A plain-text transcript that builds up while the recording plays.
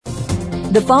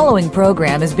The following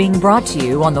program is being brought to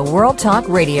you on the World Talk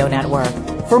Radio Network.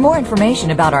 For more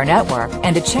information about our network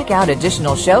and to check out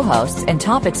additional show hosts and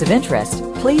topics of interest,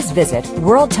 please visit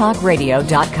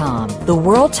worldtalkradio.com. The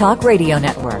World Talk Radio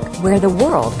Network, where the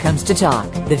world comes to talk.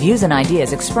 The views and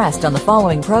ideas expressed on the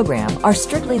following program are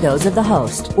strictly those of the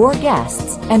host or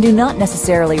guests and do not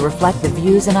necessarily reflect the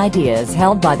views and ideas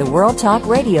held by the World Talk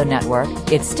Radio Network,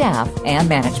 its staff, and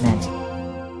management.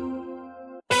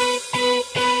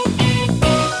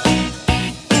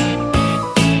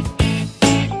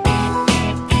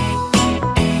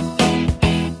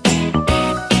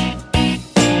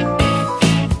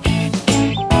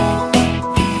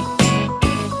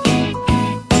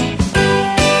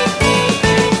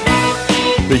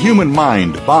 The human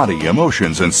mind, body,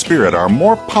 emotions, and spirit are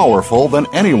more powerful than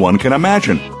anyone can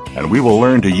imagine, and we will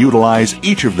learn to utilize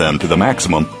each of them to the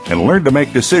maximum and learn to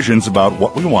make decisions about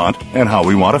what we want and how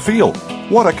we want to feel.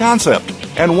 What a concept,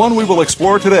 and one we will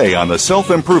explore today on the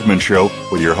Self-Improvement Show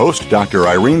with your host, Dr.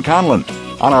 Irene Conlon.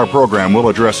 On our program, we'll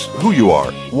address who you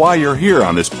are, why you're here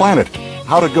on this planet,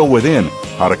 how to go within,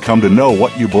 how to come to know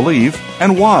what you believe,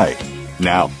 and why.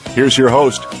 Now, here's your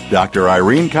host, Dr.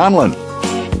 Irene Conlon.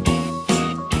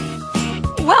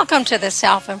 Welcome to the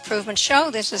Self-Improvement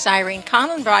Show. This is Irene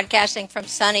Conlon broadcasting from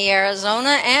sunny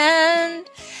Arizona. And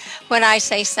when I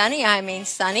say sunny, I mean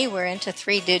sunny. We're into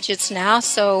 3 digits now,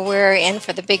 so we're in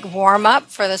for the big warm-up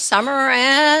for the summer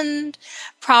and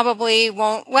probably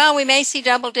won't, well, we may see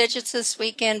double digits this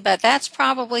weekend, but that's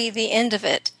probably the end of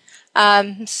it.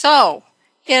 So,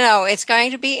 it's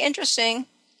going to be interesting.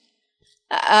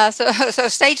 So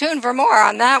stay tuned for more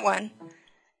on that one.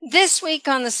 This week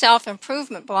on the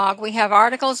Self-Improvement blog, we have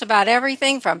articles about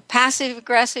everything from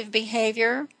passive-aggressive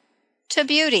behavior to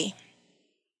beauty.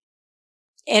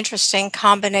 Interesting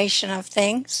combination of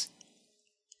things.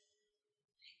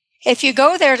 If you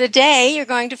go there today, you're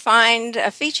going to find a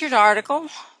featured article,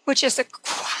 which is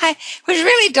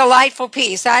really delightful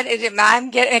piece.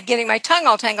 I'm getting my tongue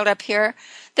all tangled up here.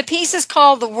 The piece is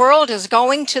called "The World is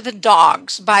Going to the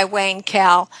Dogs" by Wayne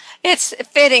Kell. It's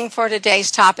fitting for today's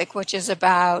topic, which is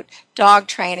about dog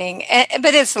training,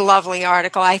 but it's a lovely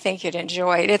article. I think you'd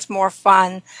enjoy it. It's more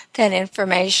fun than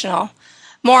informational.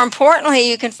 More importantly,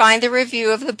 you can find the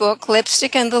review of the book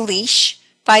Lipstick and the Leash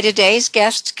by today's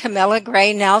guest, Camilla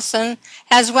Gray-Nelson,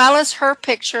 as well as her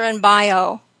picture and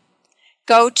bio.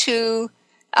 Go to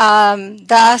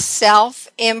the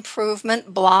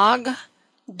selfimprovementblog.com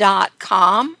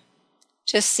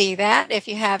to see that if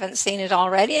you haven't seen it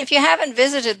already. If you haven't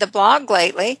visited the blog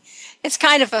lately, it's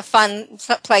kind of a fun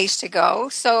place to go.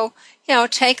 So,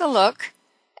 take a look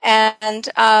and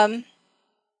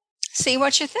see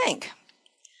what you think.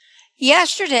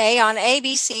 Yesterday on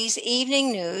ABC's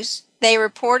Evening News, they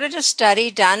reported a study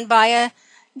done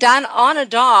on a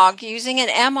dog using an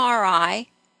MRI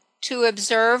to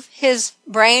observe his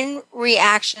brain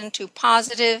reaction to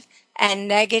positive and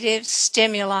negative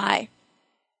stimuli.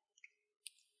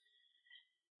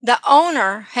 The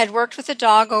owner had worked with the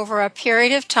dog over a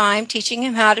period of time, teaching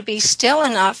him how to be still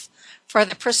enough for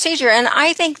the procedure, and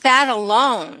I think that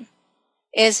alone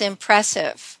is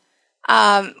impressive.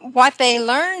 What they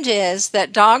learned is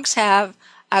that dogs have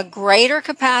a greater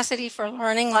capacity for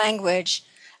learning language,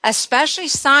 especially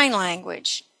sign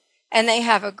language, and they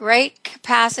have a great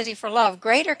capacity for love,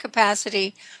 greater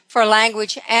capacity for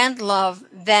language and love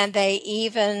than they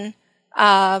even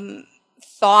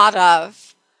thought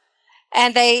of.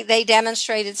 And they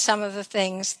demonstrated some of the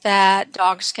things that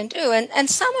dogs can do. And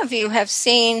some of you have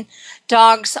seen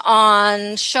dogs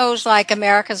on shows like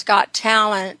America's Got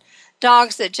Talent,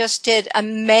 dogs that just did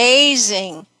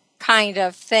amazing kind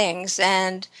of things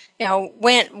and,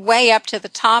 went way up to the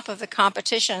top of the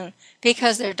competition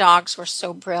because their dogs were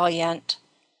so brilliant.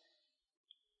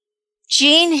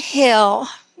 Jean Hill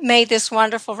made this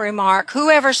wonderful remark: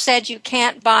 "Whoever said you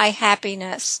can't buy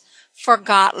happiness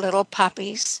forgot little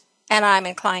puppies." And I'm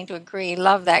inclined to agree.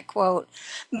 Love that quote.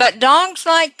 But dogs,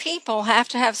 like people, have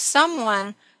to have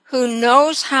someone who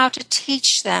knows how to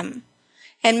teach them.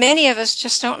 And many of us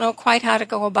just don't know quite how to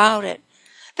go about it.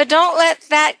 But don't let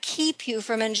that keep you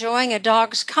from enjoying a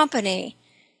dog's company,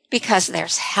 because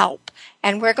there's help.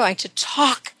 And we're going to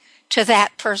talk to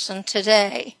that person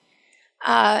today.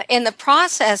 In the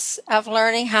process of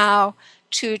learning how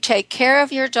to take care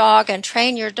of your dog and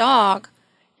train your dog,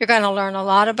 you're going to learn a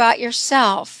lot about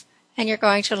yourself, and you're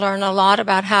going to learn a lot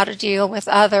about how to deal with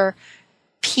other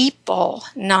people,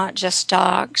 not just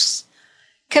dogs.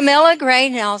 Camilla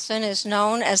Gray-Nelson is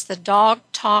known as the Dog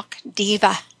Talk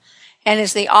Diva and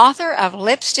is the author of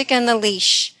Lipstick and the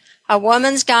Leash, A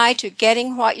Woman's Guide to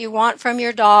Getting What You Want from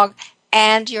Your Dog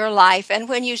and your life. And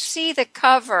when you see the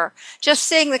cover, just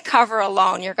seeing the cover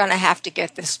alone, you're going to have to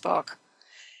get this book.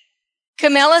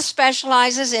 Camilla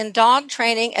specializes in dog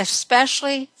training,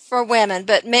 especially for women,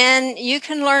 but men, you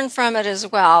can learn from it as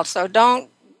well. So don't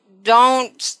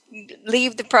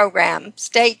leave the program.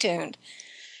 Stay tuned.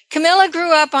 Camilla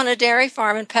grew up on a dairy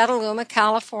farm in Petaluma,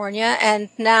 California, and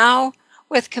now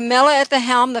with Camilla at the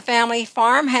helm, the family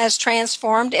farm has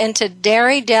transformed into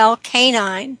Dairy Dell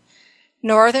Canine,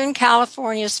 Northern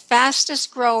California's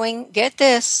fastest growing, get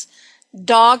this,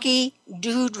 doggy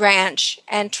dude ranch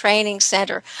and training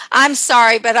center. I'm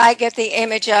sorry, but I get the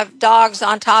image of dogs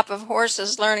on top of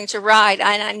horses learning to ride,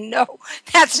 and I know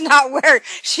that's not where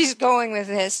she's going with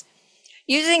this.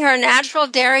 Using her natural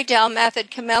Dairy Dell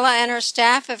method, Camilla and her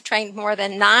staff have trained more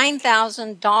than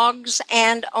 9,000 dogs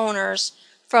and owners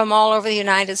from all over the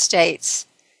United States.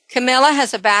 Camilla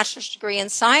has a bachelor's degree in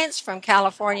science from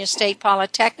California State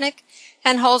Polytechnic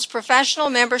and holds professional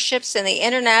memberships in the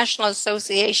International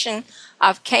Association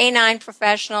of Canine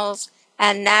Professionals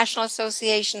and National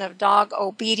Association of Dog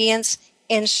Obedience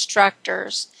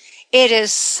Instructors. It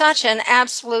is such an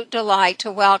absolute delight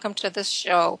to welcome to the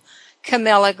show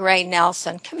Camilla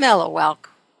Gray-Nelson. Camilla,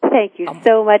 welcome. Thank you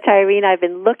so much, Irene. I've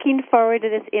been looking forward to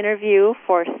this interview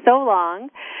for so long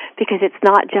because it's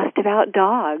not just about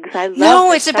dogs. I love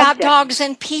No, it's subject. about dogs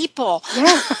and people.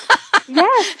 Yes.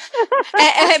 Yes.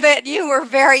 But you were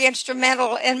very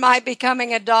instrumental in my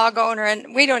becoming a dog owner,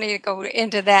 and we don't need to go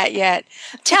into that yet.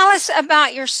 Tell us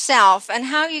about yourself and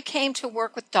how you came to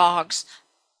work with dogs.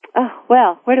 Oh,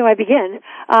 well, where do I begin?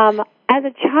 As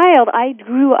a child, I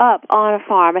grew up on a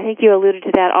farm. I think you alluded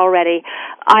to that already.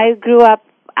 I grew up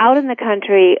out in the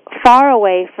country, far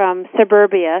away from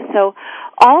suburbia, so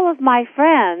all of my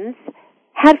friends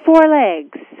had 4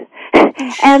 legs.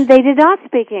 And they did not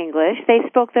speak English. They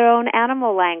spoke their own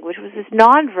animal language, which was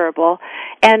nonverbal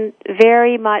and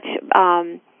very much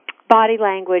body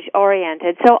language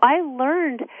oriented. So I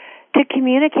learned to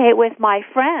communicate with my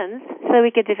friends so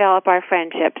we could develop our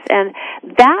friendships. And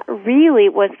that really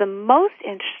was the most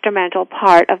instrumental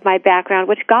part of my background,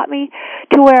 which got me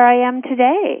to where I am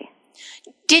today.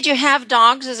 Did you have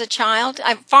dogs as a child?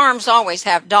 Farms always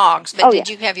have dogs, but did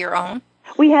you have your own?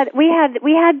 We had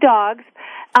dogs.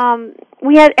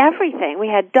 We had everything. We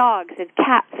had dogs and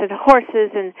cats and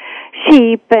horses and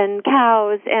sheep and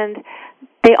cows, and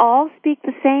they all speak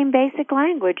the same basic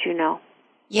language, you know.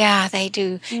 Yeah, they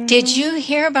do. Mm-hmm. Did you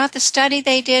hear about the study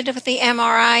they did with the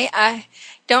MRI? I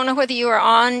don't know whether you were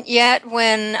on yet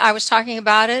when I was talking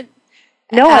about it.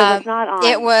 No, I was not on.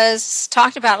 It was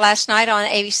talked about last night on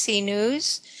ABC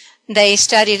News. They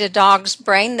studied a dog's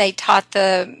brain. They taught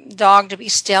the dog to be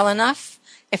still enough.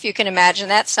 If you can imagine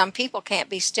that, some people can't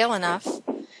be still enough.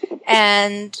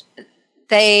 And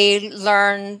they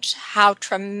learned how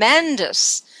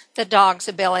tremendous the dog's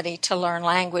ability to learn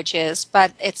language is,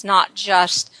 but it's not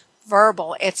just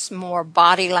verbal, it's more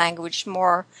body language,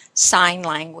 more sign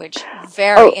language.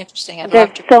 Very interesting. I'd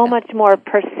love to. They're so much more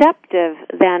perceptive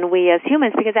than we as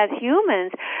humans, because as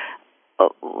humans,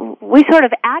 we sort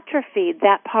of atrophied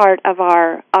that part of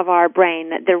our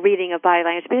brain, the reading of body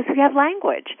language, because we have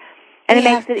language. And it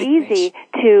makes it easy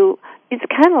to, it's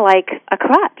kind of like a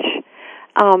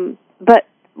crutch. But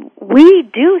we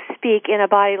do speak in a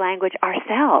body language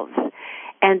ourselves,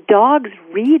 and dogs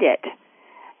read it.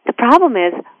 The problem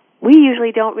is we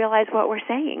usually don't realize what we're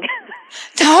saying.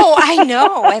 No, I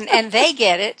know, and they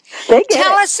get it.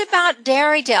 Tell us about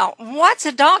Dairy Dell. What's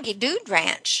a doggy dude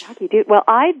ranch? Doggy dude. Well,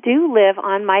 I do live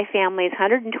on my family's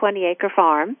 120-acre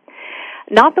farm,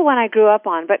 not the one I grew up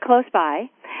on, but close by.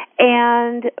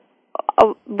 And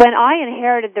when I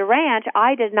inherited the ranch,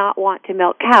 I did not want to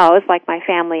milk cows like my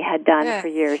family had done for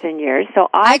years and years. So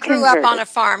I grew up on a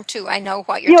farm too. I know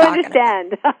what you're talking about. You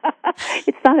understand.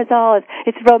 It's not at all.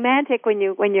 It's romantic when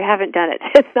you haven't done it.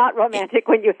 It's not romantic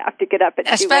when you have to get up at 2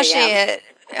 a.m. Especially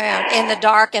in the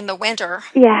dark in the winter.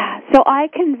 Yeah. So I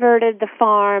converted the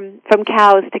farm from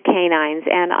cows to canines,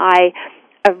 and I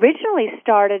originally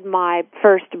started my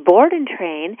first board and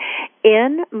train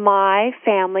in my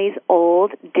family's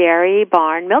old dairy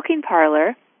barn milking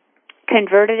parlor,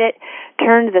 converted it,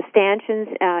 turned the stanchions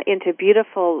into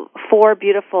four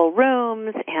beautiful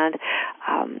rooms, and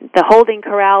the holding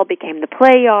corral became the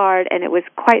play yard, and it was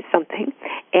quite something.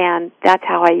 And that's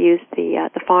how I used the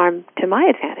farm to my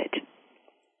advantage.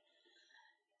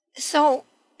 So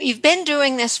you've been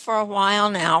doing this for a while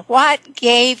now. What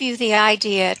gave you the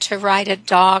idea to write a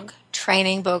dog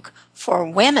training book for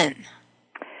women?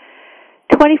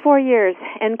 24 years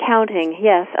and counting,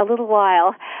 yes, a little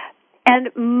while.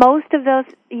 And most of those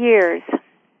years,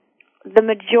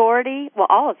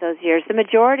 all of those years, the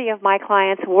majority of my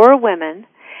clients were women,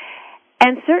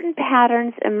 And certain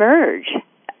patterns emerge.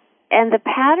 And the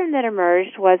pattern that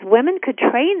emerged was women could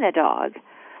train the dog,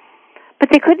 but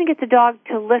they couldn't get the dog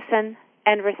to listen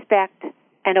and respect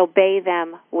and obey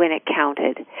them when it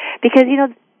counted. Because,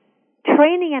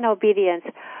 training and obedience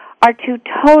are two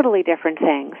totally different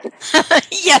things.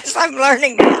 Yes, I'm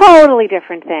learning that. Totally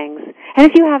different things. And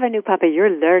if you have a new puppy, you're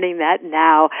learning that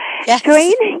now. Yes.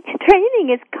 Training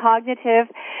is cognitive.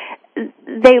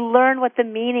 They learn what the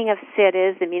meaning of sit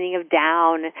is, the meaning of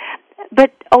down.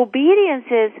 But obedience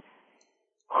is,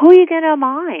 who are you going to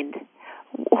mind?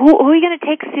 Who are you going to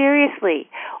take seriously?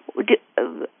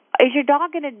 Is your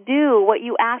dog going to do what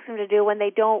you ask them to do when they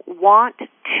don't want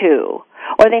to,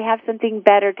 or they have something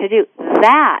better to do?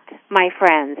 That, my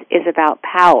friends, is about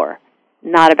power,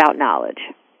 not about knowledge.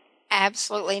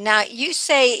 Absolutely. Now, you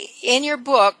say in your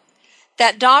book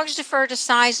that dogs defer to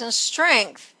size and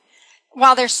strength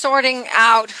while they're sorting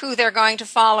out who they're going to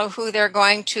follow, who they're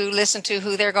going to listen to,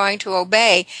 who they're going to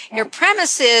obey. Your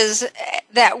premise is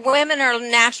that women are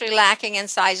naturally lacking in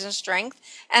size and strength,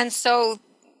 and so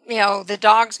the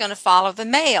dog's going to follow the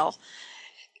male.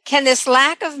 Can this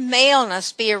lack of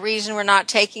maleness be a reason we're not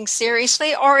taking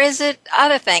seriously, or is it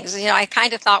other things? I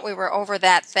kind of thought we were over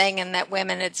that thing and that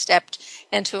women had stepped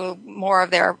into more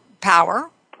of their power.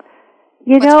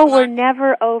 We're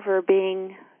never over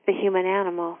being the human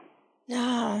animal.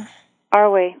 No.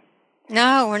 Are we?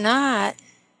 No, we're not.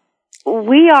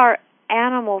 We are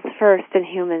animals first and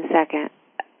humans second.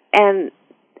 And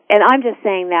I'm just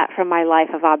saying that from my life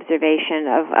of observation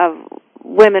of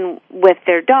women with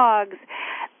their dogs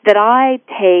that I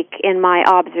take in my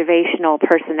observational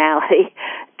personality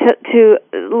to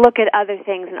look at other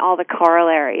things and all the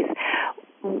corollaries.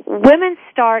 Women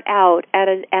start out at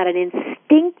an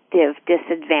instinctive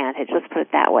disadvantage, let's put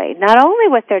it that way, not only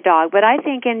with their dog, but I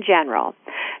think in general,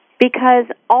 because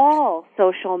all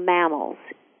social mammals,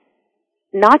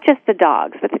 not just the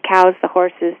dogs, but the cows, the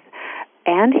horses,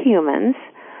 and humans,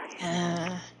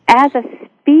 as a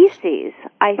species,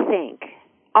 I think,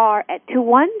 are, to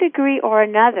one degree or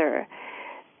another,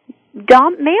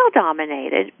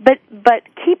 male-dominated, but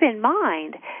keep in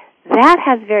mind, that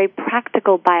has very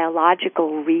practical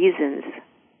biological reasons.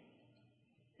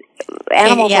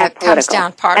 Animals aren't political. It comes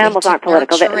down partly Animals aren't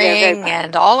political. Nurturing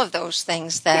and all of those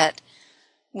things that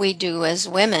we do as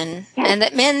women, and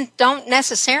that men don't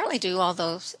necessarily do. All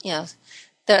those,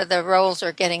 the roles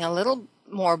are getting a little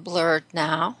more blurred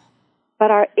now.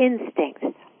 But our instincts,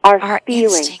 our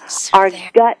feelings, our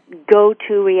gut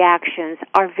go-to reactions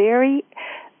are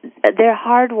they're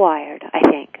hardwired, I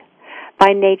think, by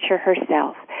nature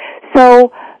herself.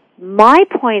 So my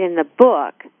point in the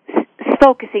book,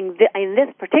 in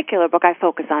this particular book, I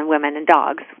focus on women and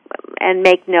dogs, and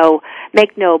make no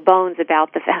bones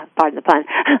about pardon the pun,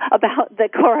 about the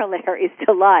corollaries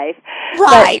to life.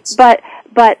 Right.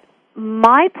 But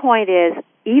my point is,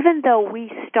 even though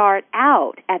we start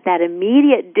out at that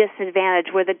immediate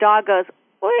disadvantage where the dog goes,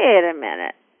 wait a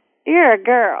minute, you're a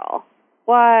girl,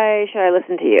 why should I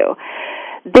listen to you?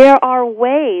 There are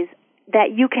ways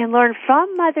that you can learn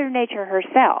from Mother Nature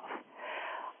herself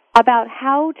about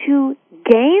how to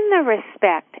gain the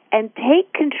respect and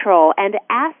take control and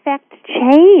affect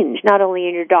change, not only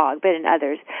in your dog, but in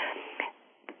others.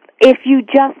 If you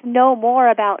just know more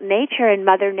about nature and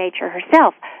Mother Nature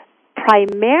herself,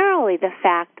 primarily the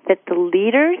fact that the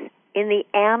leaders in the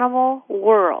animal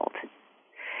world,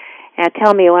 now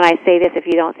tell me when I say this if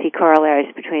you don't see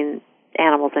corollaries between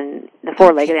animals and the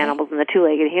four-legged animals and the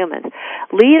two-legged humans.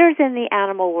 Leaders in the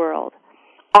animal world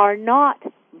are not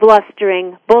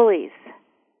blustering bullies.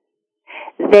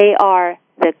 They are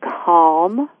the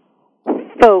calm,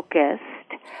 focused,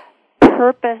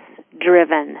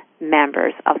 purpose-driven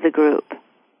members of the group.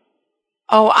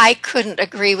 Oh, I couldn't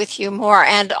agree with you more.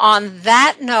 And on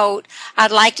that note,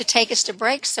 I'd like to take us to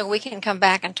break so we can come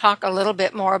back and talk a little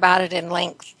bit more about it in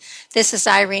length. This is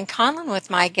Irene Conlon with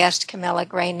my guest, Camilla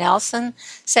Gray-Nelson,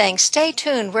 saying stay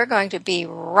tuned. We're going to be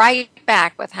right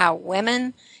back with how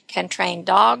women can train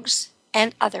dogs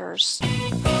and others.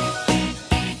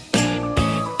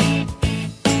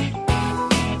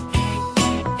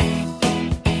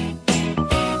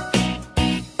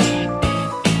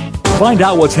 Find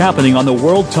out what's happening on the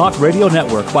World Talk Radio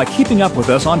Network by keeping up with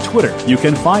us on Twitter. You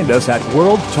can find us at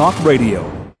World Talk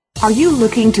Radio. Are you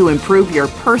looking to improve your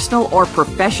personal or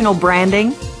professional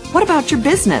branding? What about your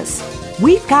business?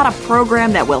 We've got a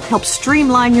program that will help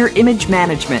streamline your image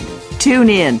management.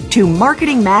 Tune in to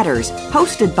Marketing Matters,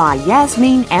 hosted by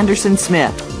Yasmin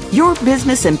Anderson-Smith. Your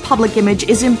business and public image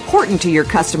is important to your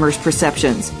customers'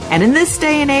 perceptions. And in this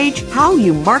day and age, how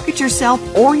you market yourself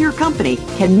or your company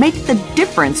can make the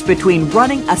difference between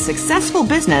running a successful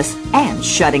business and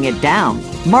shutting it down.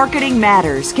 Marketing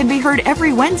Matters can be heard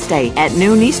every Wednesday at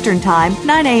noon Eastern Time,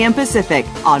 9 a.m. Pacific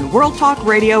on World Talk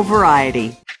Radio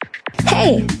Variety.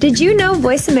 Hey, did you know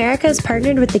Voice America has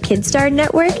partnered with the KidStar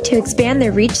Network to expand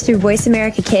their reach through Voice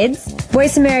America Kids?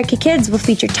 Voice America Kids will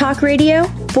feature talk radio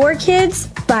for kids,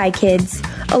 by kids,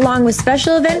 along with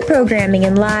special event programming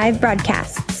and live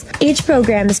broadcasts. Each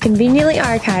program is conveniently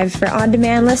archived for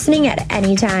on-demand listening at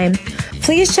any time.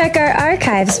 Please check our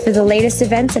archives for the latest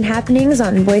events and happenings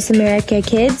on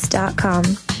voiceamericakids.com.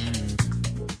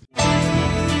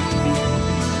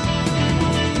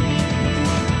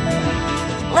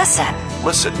 Listen.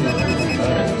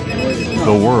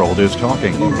 The world is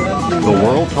talking. The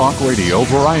World Talk Radio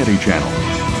Variety Channel.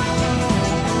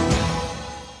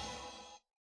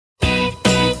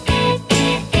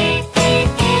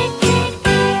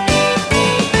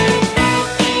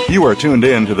 You are tuned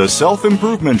in to the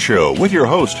Self-Improvement Show with your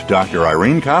host, Dr.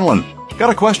 Irene Conlon. Got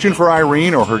a question for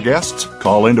Irene or her guests?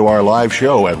 Call into our live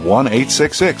show at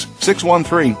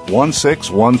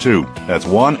 1-866-613-1612. That's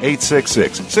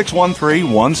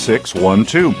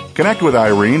 1-866-613-1612. Connect with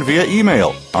Irene via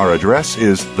email. Our address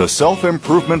is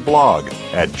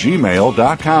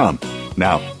theselfimprovementblog@gmail.com.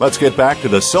 Now, let's get back to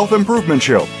the Self-Improvement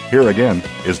Show. Here again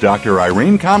is Dr.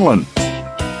 Irene Conlon.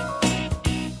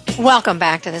 Welcome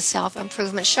back to the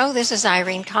Self-Improvement Show. This is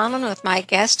Irene Conlon with my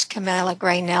guest, Camilla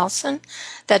Gray-Nelson,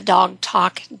 the Dog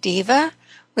Talk Diva.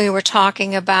 We were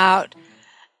talking about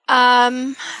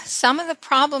some of the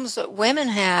problems that women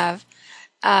have,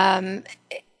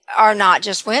 are not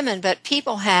just women, but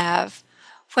people have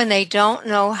when they don't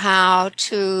know how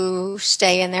to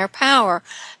stay in their power.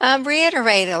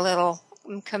 Reiterate a little,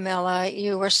 Camilla,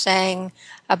 you were saying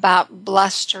about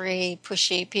blustery,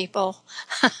 pushy people.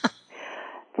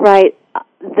 Right.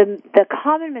 The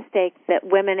common mistake that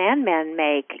women and men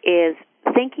make is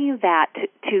thinking that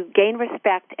to gain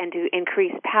respect and to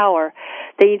increase power,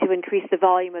 they need to increase the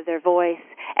volume of their voice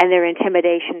and their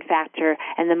intimidation factor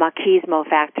and the machismo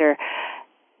factor,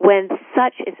 when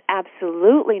such is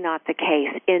absolutely not the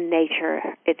case in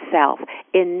nature itself.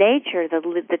 In nature,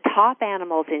 the top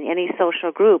animals in any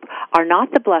social group are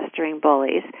not the blustering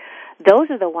bullies.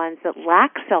 Those are the ones that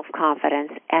lack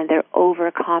self-confidence, and they're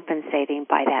overcompensating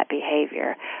by that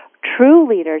behavior. True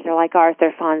leaders are like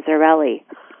Arthur Fonzarelli.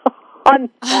 On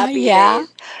happy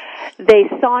days. They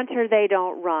saunter, they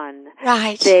don't run.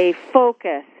 Right. They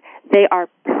focus. They are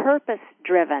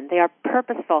purpose-driven. They are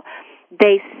purposeful.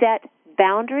 They set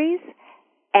boundaries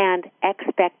and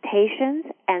expectations,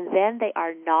 and then they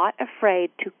are not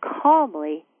afraid to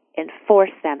calmly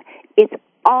enforce them. It's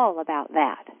all about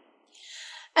that.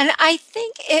 And I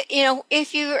think,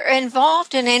 if you're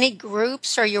involved in any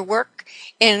groups or you work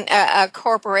in a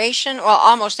corporation, well,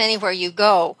 almost anywhere you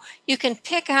go, you can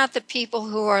pick out the people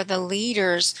who are the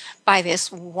leaders by this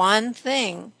one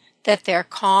thing, that they're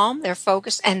calm, they're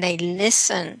focused, and they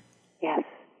listen. Yes.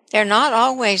 They're not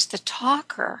always the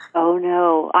talker. Oh,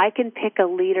 no. I can pick a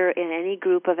leader in any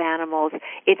group of animals.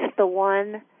 It's the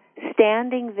one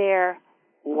standing there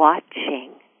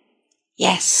watching.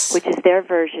 Yes. Which is their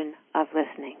version of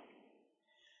listening.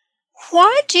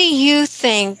 What do you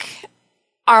think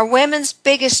are women's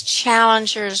biggest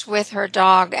challengers with her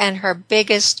dog and her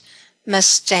biggest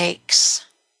mistakes?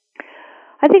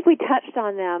 I think we touched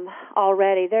on them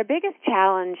already. Their biggest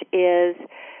challenge is,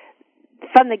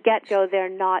 from the get-go, they're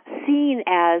not seen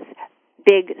as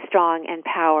big, strong, and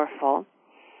powerful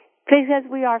because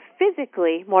we are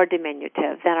physically more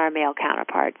diminutive than our male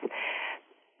counterparts.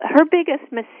 Her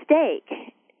biggest mistake,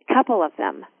 a couple of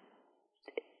them,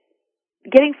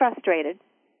 getting frustrated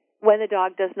when the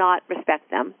dog does not respect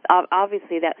them.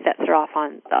 Obviously, that sets her off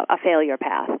on a failure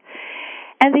path.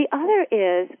 And the other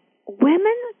is,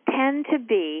 women tend to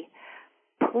be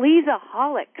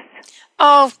pleaseaholics.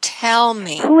 Oh, tell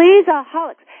me.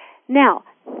 Pleaseaholics. Now,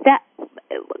 that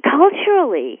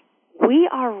culturally, we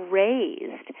are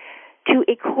raised to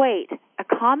equate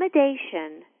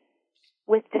accommodation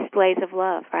with displays of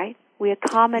love, right? We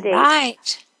accommodate.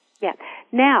 Right. Yeah.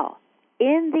 Now,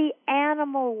 in the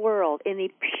animal world, in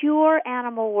the pure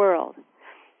animal world,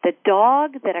 the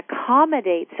dog that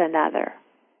accommodates another,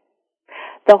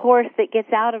 the horse that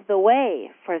gets out of the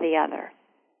way for the other,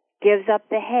 gives up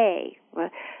the hay,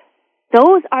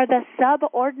 those are the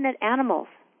subordinate animals,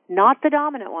 not the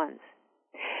dominant ones.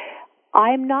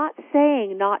 I'm not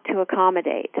saying not to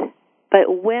accommodate, but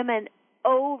women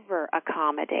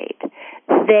over-accommodate.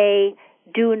 They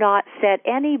do not set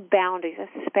any boundaries,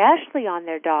 especially on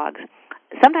their dogs.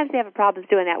 sometimes they have problems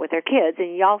doing that with their kids,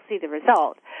 and y'all see the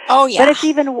result. Oh, yeah. But it's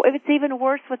even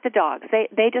worse with the dogs.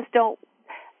 They just don't.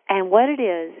 And what it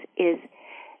is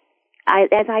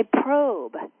as I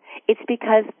probe, it's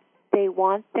because they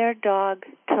want their dog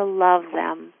to love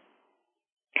them.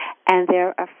 And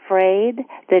they're afraid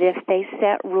that if they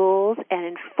set rules and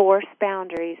enforce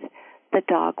boundaries, the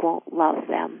dog won't love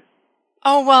them.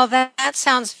 Oh, well, that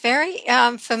sounds very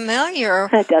familiar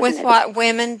with what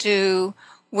women do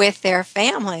with their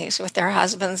families, with their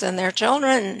husbands and their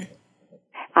children.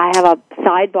 I have a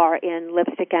sidebar in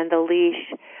Lipstick and the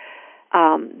Leash.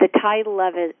 The title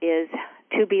of it is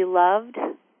To Be Loved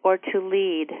or To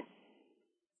Lead.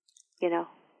 You know.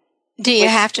 Do you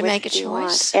have to make a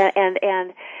choice?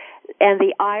 And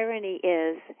the irony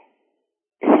is,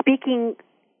 speaking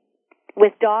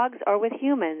with dogs or with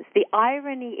humans, the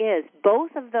irony is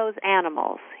both of those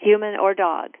animals, human or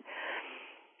dog,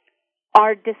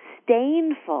 are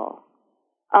disdainful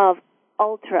of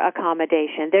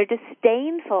ultra-accommodation. They're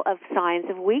disdainful of signs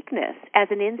of weakness as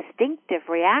an instinctive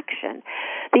reaction.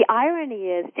 The irony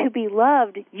is, to be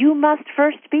loved, you must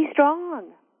first be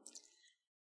strong.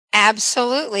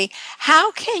 Absolutely.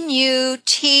 How can you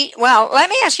teach? Well, let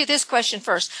me ask you this question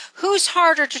first. Who's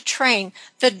harder to train,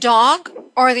 the dog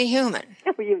or the human?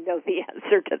 You know the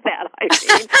answer to that,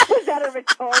 Irene. Was that a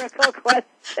rhetorical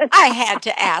question? I had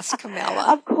to ask, Camilla.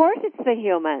 Of course it's the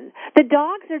human. The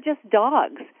dogs are just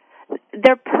dogs.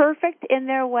 They're perfect in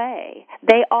their way.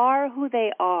 They are who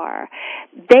they are.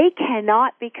 They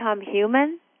cannot become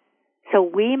human, so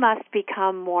we must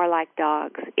become more like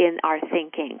dogs in our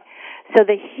thinking. So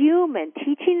the human,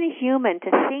 teaching the human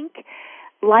to think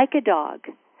like a dog,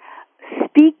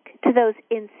 speak to those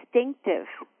instinctive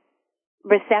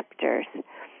receptors,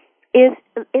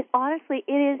 honestly,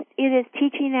 it is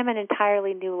teaching them an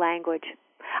entirely new language.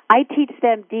 I teach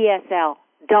them DSL,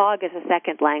 dog as a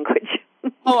second language.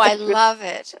 Oh, I love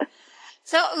it.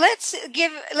 So let's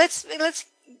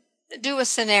do a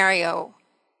scenario.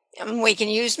 We can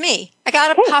use me. I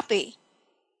got a puppy.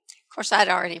 Of course, I'd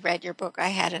already read your book. I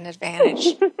had an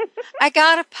advantage. I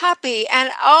got a puppy,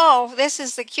 and this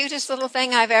is the cutest little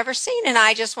thing I've ever seen, and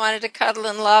I just wanted to cuddle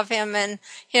and love him and,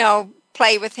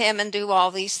 play with him and do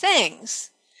all these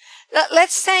things.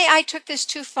 Let's say I took this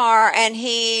too far, and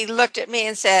he looked at me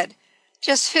and said,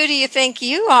 "Just who do you think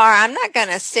you are? I'm not going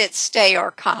to sit, stay,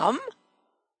 or come."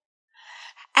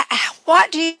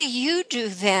 What do you do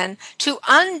then to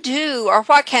undo, or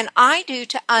what can I do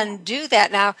to undo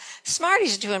that? Now,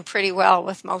 Smarty's doing pretty well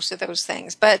with most of those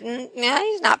things, but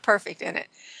he's not perfect in it.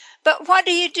 But what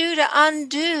do you do to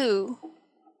undo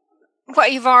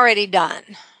what you've already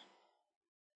done?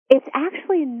 It's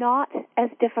actually not as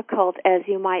difficult as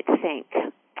you might think.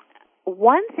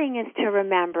 One thing is to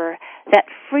remember that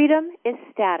freedom is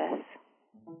status.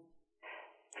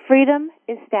 Freedom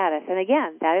is status. And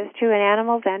again, that is true in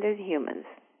animals and in humans.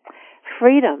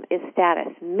 Freedom is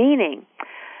status, meaning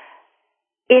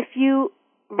if you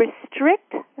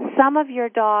restrict some of your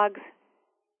dog's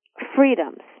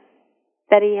freedoms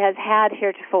that he has had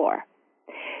heretofore,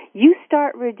 you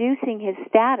start reducing his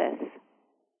status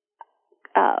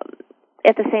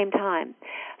at the same time.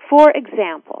 For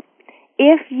example,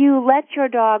 if you let your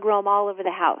dog roam all over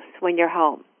the house when you're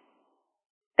home,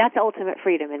 that's ultimate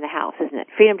freedom in the house, isn't it?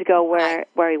 Freedom to go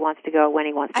where he wants to go, when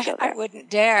he wants to go there. I wouldn't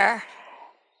dare.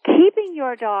 Keeping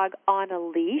your dog on a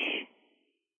leash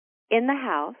in the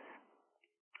house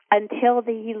until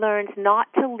he learns not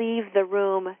to leave the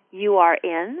room you are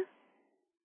in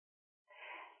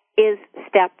is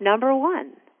step number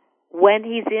one. When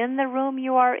he's in the room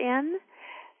you are in,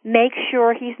 make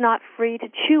sure he's not free to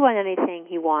chew on anything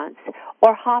he wants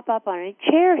or hop up on any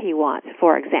chair he wants,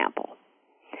 for example.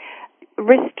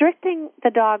 Restricting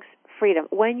the dog's freedom.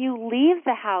 When you leave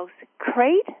the house,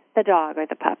 crate the dog or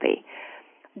the puppy.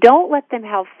 Don't let them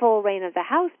have full reign of the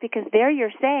house, because there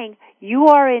you're saying you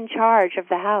are in charge of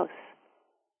the house.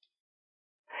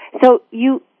 So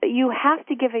you have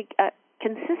to give a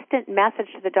consistent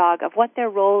message to the dog of what their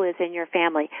role is in your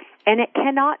family, and it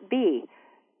cannot be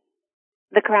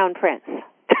the crown prince.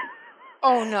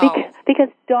 Oh, no. Because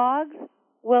dogs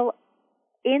will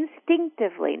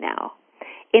instinctively,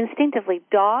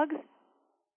 dogs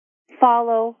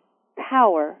follow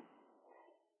power.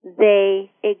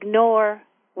 They ignore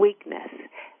weakness.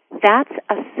 That's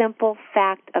a simple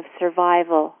fact of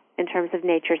survival in terms of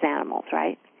nature's animals,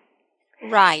 right?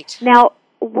 Right. Now,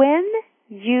 when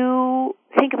you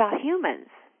think about humans,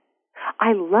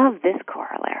 I love this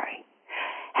corollary.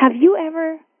 Have you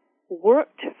ever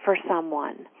worked for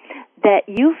someone that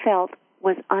you felt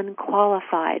was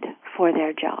unqualified for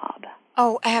their job?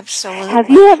 Oh, absolutely. Have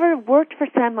you ever worked for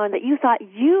someone that you thought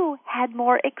you had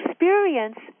more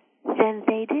experience than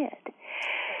they did?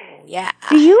 Yeah.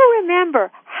 Do you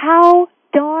remember how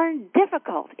darn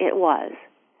difficult it was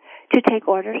to take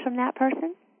orders from that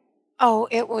person? Oh,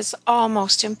 it was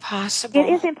almost impossible.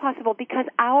 It is impossible because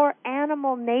our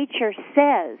animal nature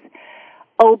says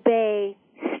obey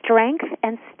strength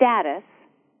and status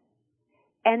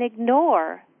and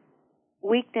ignore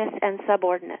weakness and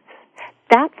subordinates.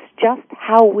 That's just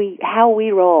how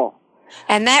we roll.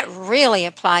 And that really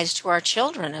applies to our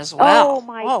children as well. Oh,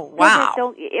 my wow.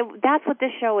 goodness. That's what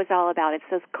this show is all about. It's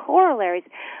those corollaries.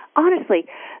 Honestly,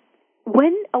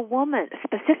 when a woman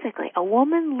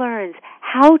learns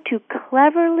how to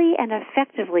cleverly and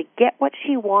effectively get what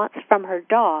she wants from her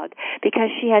dog because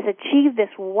she has achieved this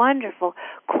wonderful,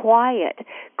 quiet,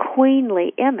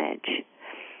 queenly image,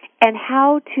 and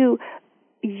how to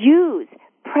use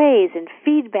praise and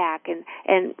feedback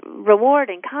and reward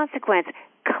and consequence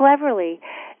cleverly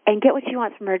and get what she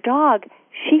wants from her dog,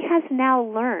 she has now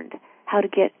learned how to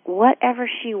get whatever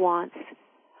she wants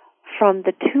from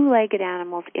the two-legged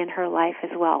animals in her life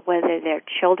as well, whether they're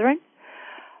children,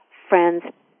 friends,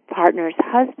 partners,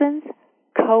 husbands,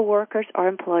 co-workers, or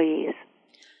employees.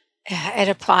 It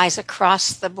applies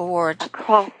across the board.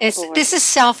 This is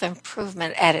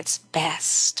self-improvement at its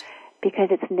best. Because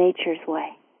it's nature's way.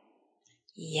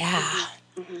 Yeah.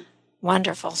 Mm-hmm.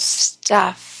 Wonderful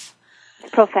stuff.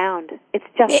 It's profound. It's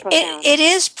just profound. It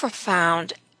is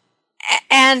profound.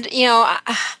 And,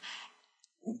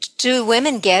 do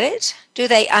women get it? Do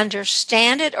they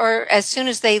understand it? Or as soon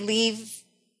as they leave,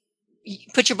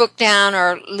 put your book down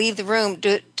or leave the room,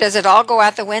 does it all go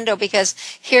out the window because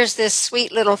here's this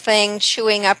sweet little thing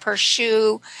chewing up her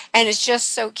shoe and it's just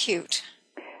so cute?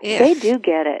 They do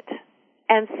get it.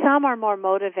 And some are more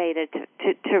motivated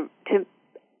to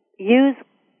use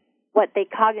what they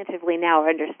cognitively now are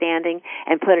understanding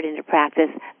and put it into practice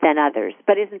than others.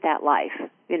 But isn't that life?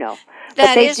 But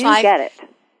they do get it.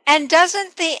 And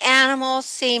doesn't the animal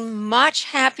seem much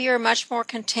happier, much more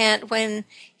content when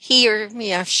he or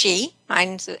she,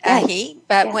 mine's a he,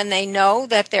 but when they know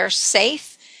that they're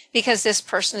safe because this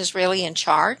person is really in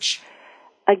charge?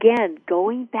 Again,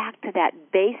 going back to that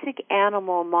basic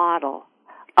animal model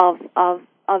of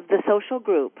the social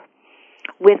group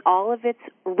with all of its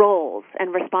roles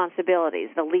and responsibilities,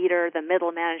 the leader, the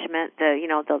middle management, the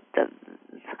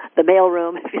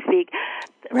mailroom, if you speak.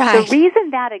 Right. The reason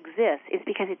that exists is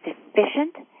because it's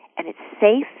efficient and it's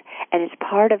safe and it's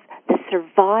part of the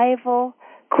survival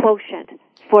quotient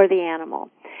for the animal.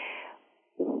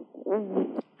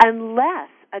 Unless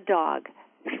a dog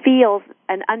feels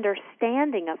an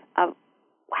understanding of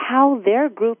how their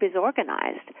group is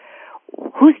organized,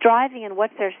 who's driving and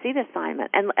what's their seat assignment,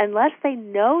 and unless they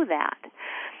know that,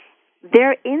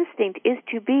 their instinct is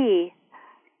to be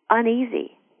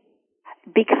uneasy.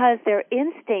 Because their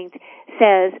instinct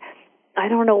says, I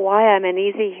don't know why I'm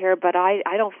uneasy here, but I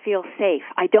don't feel safe.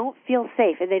 I don't feel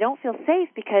safe. And they don't feel safe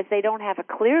because they don't have a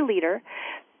clear leader.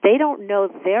 They don't know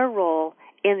their role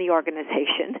in the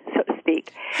organization, so to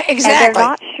speak. Exactly. And they're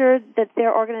not sure that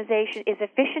their organization is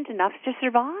efficient enough to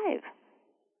survive.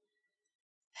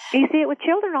 You see it with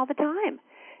children all the time.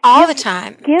 All the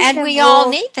time. And we all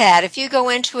need that. If you go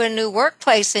into a new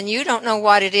workplace and you don't know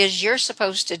what it is you're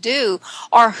supposed to do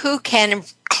or who can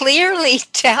clearly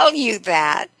tell you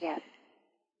that,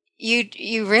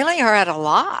 you really are at a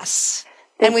loss.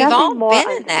 There's and we've all more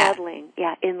been in that.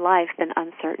 In life than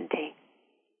uncertainty.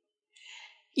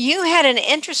 You had an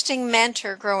interesting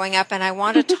mentor growing up, and I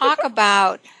want to talk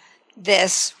about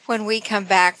this when we come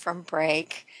back from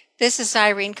break. This is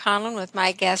Irene Conlon with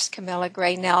my guest, Camilla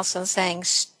Gray-Nelson, saying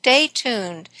stay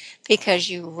tuned because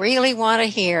you really want to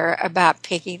hear about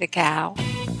Piggy the cow.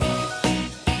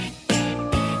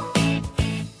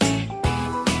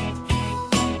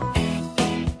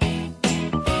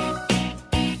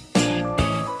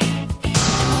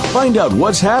 Find out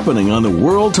what's happening on the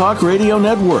World Talk Radio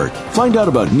Network. Find out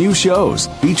about new shows,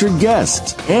 featured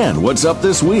guests, and what's up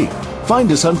this week.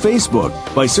 Find us on Facebook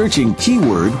by searching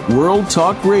keyword World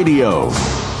Talk Radio.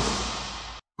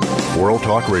 World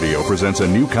Talk Radio presents a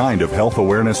new kind of health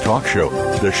awareness talk show,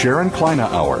 the Sharon Kleine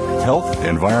Hour, Health,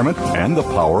 Environment, and the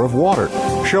Power of Water.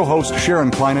 Show host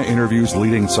Sharon Kleine interviews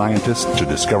leading scientists to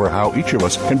discover how each of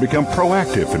us can become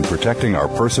proactive in protecting our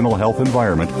personal health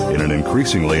environment in an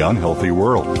increasingly unhealthy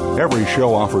world. Every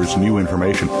show offers new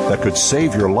information that could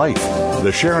save your life.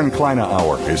 The Sharon Kleine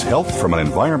Hour is health from an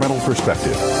environmental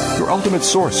perspective, your ultimate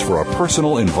source for a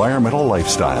personal environmental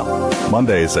lifestyle.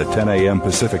 Mondays at 10 a.m.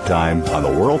 Pacific Time on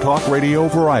the World Talk Radio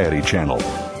Variety Channel.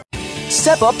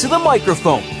 Step up to the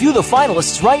microphone. View the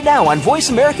finalists right now on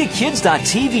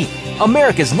VoiceAmericaKids.tv.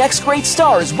 America's next great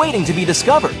star is waiting to be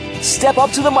discovered. Step Up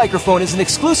to the Microphone is an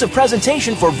exclusive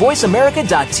presentation for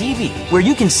VoiceAmerica.tv, where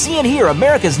you can see and hear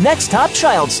America's next top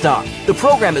child star. The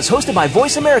program is hosted by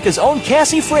Voice America's own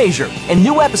Cassie Frazier, and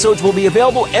new episodes will be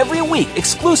available every week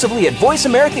exclusively at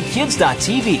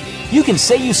VoiceAmericaKids.tv. You can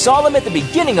say you saw them at the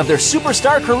beginning of their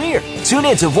superstar career. Tune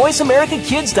in to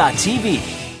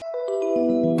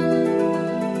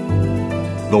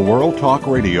VoiceAmericaKids.tv. The World Talk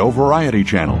Radio Variety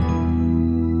Channel.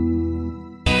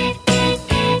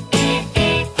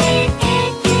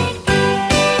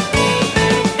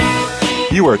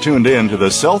 You are tuned in to the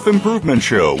Self-Improvement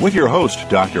Show with your host,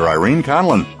 Dr. Irene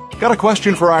Conlon. Got a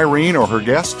question for Irene or her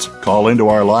guests? Call into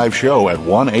our live show at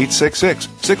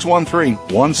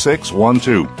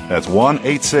 1-866-613-1612. That's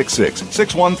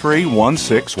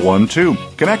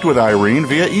 1-866-613-1612. Connect with Irene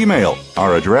via email.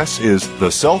 Our address is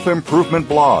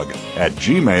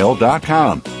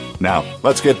theselfimprovementblog@gmail.com. Now,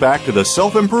 let's get back to the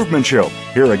Self-Improvement Show.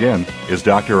 Here again is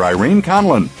Dr. Irene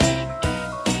Conlon.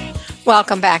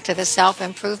 Welcome back to the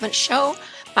Self-Improvement Show.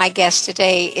 My guest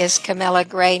today is Camilla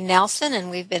Gray-Nelson, and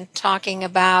we've been talking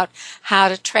about how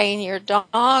to train your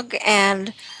dog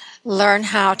and learn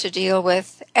how to deal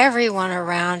with everyone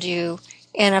around you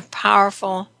in a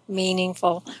powerful,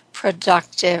 meaningful,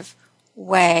 productive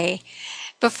way.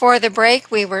 Before the break,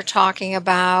 we were talking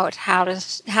about how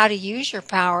to use your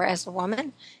power as a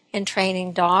woman in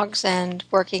training dogs and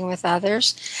working with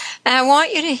others. And I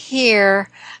want you to hear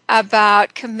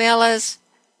about Camilla's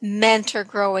mentor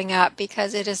growing up,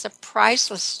 because it is a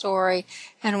priceless story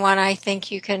and one I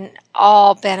think you can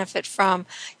all benefit from.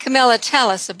 Camilla, tell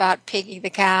us about Piggy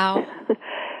the cow.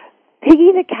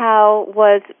 Piggy the cow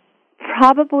was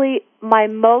probably my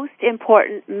most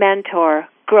important mentor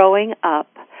growing up,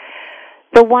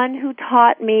 the one who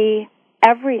taught me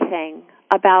everything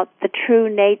about the true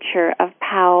nature of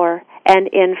power and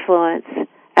influence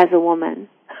as a woman.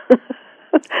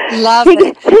 Love Piggy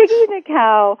it. Piggy the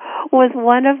cow was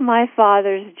one of my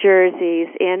father's jerseys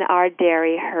in our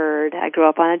dairy herd. I grew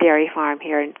up on a dairy farm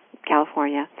here in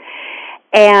California.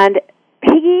 And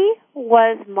Piggy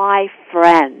was my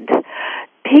friend.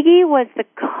 Piggy was the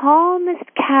calmest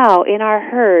cow in our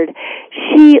herd.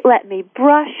 She let me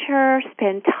brush her,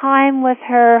 spend time with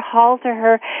her, halter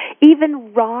her,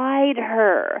 even ride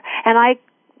her. And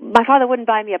my father wouldn't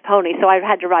buy me a pony, so I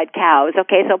had to ride cows,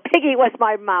 okay? So Piggy was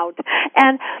my mount.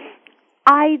 And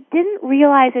I didn't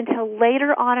realize until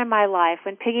later on in my life,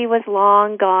 when Piggy was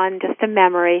long gone, just a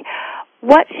memory,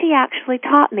 what she actually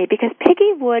taught me. Because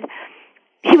Piggy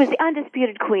she was the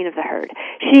undisputed queen of the herd.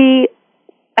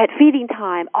 At feeding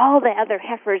time, all the other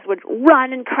heifers would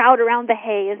run and crowd around the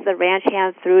hay as the ranch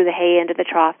hands threw the hay into the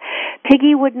trough.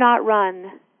 Piggy would not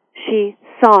run. She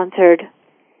sauntered.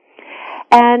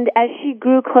 And as she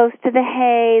grew close to the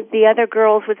hay, the other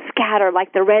girls would scatter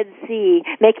like the Red Sea,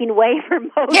 making way for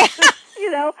Moses,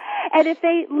 And if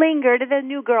they lingered, the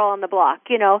new girl on the block,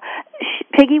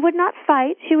 Piggy would not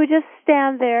fight. She would just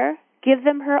stand there, give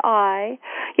them her eye,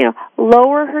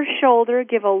 lower her shoulder,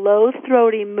 give a low,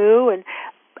 throaty moo, and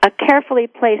a carefully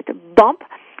placed bump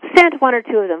sent one or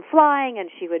two of them flying, and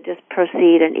she would just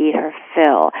proceed and eat her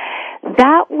fill.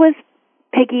 That was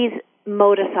Piggy's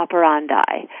modus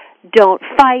operandi. Don't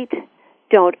fight,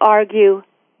 don't argue,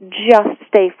 just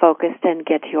stay focused and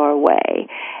get your way.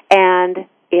 And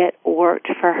it worked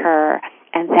for her.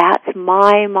 And that's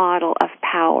my model of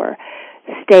power.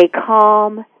 Stay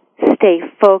calm, stay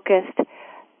focused,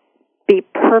 be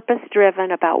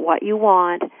purpose-driven about what you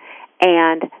want,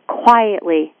 and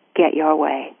quietly get your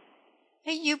way.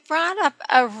 You brought up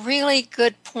a really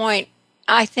good point,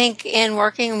 I think, in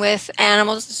working with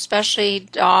animals, especially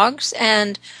dogs,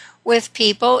 and with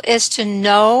people, is to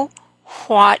know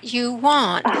what you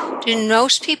want. Do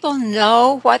most people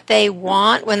know what they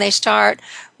want when they start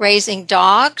raising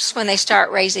dogs, when they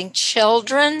start raising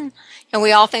children? And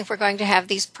we all think we're going to have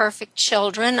these perfect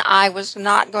children. I was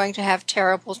not going to have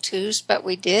terrible twos, but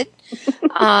we did.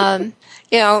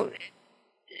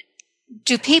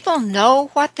 Do people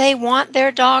know what they want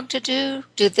their dog to do?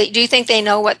 Do you think they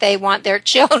know what they want their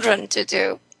children to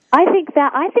do? I think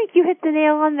you hit the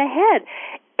nail on the head.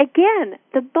 Again,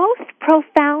 the most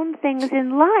profound things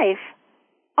in life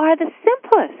are the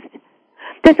simplest.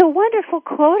 There's a wonderful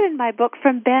quote in my book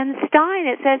from Ben Stein.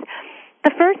 It says,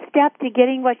 the first step to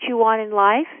getting what you want in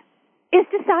life is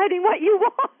deciding what you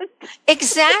want.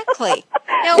 Exactly.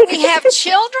 We have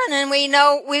children, and we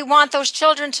know we want those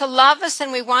children to love us,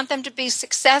 and we want them to be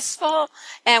successful,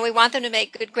 and we want them to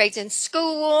make good grades in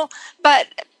school, but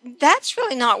that's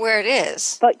really not where it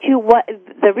is. But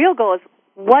the real goal is,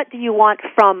 what do you want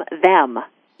from them?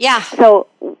 Yeah. So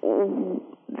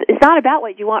it's not about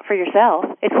what you want for yourself.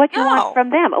 It's what you want from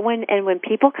them. When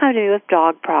people come to me with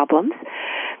dog problems,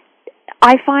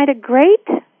 I find a great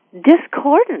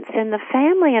discordance in the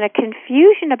family and a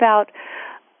confusion about,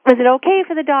 is it okay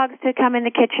for the dogs to come in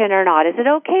the kitchen or not? Is it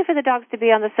okay for the dogs to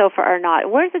be on the sofa or not?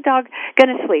 Where's the dog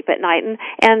going to sleep at night?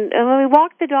 And when we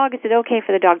walk the dog, is it okay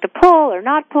for the dog to pull or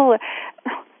not pull?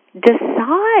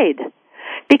 Decide.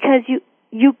 Because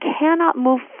you cannot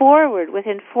move forward with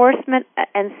enforcement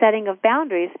and setting of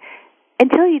boundaries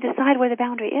until you decide where the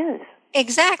boundary is.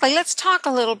 Exactly. Let's talk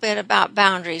a little bit about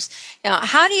boundaries.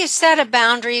 How do you set a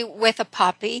boundary with a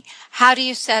puppy? How do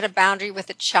you set a boundary with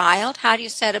a child? How do you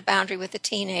set a boundary with a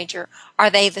teenager? Are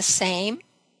they the same?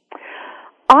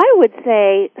 I would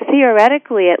say,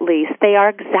 theoretically at least, they are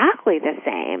exactly the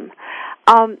same.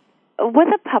 With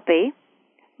a puppy,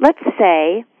 let's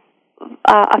say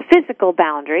a physical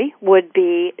boundary would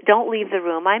be, don't leave the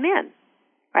room I'm in,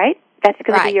 right? That's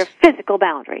going to be your physical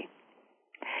boundary.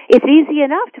 It's easy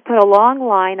enough to put a long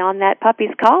line on that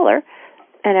puppy's collar,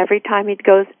 and every time he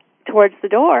goes towards the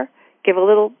door, give a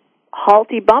little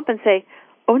halty bump and say,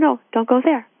 oh no, don't go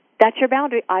there. That's your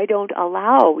boundary. I don't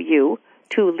allow you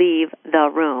to leave the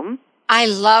room. I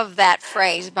love that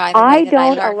phrase, by the way. I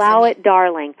don't allow it,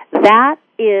 darling. That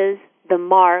is the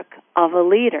mark of a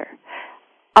leader.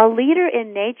 A leader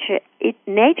in nature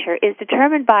is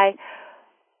determined by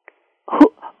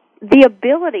the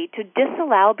ability to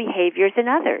disallow behaviors in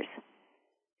others.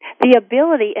 The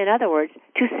ability, in other words,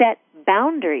 to set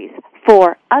boundaries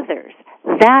for others.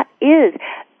 That is,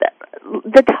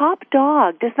 the top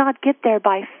dog does not get there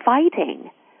by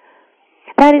fighting.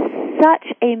 That is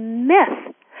such a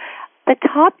myth. The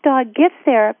top dog gets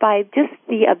there by just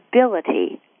the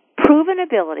ability, proven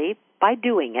ability, by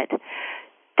doing it,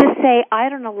 to say, I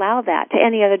don't allow that to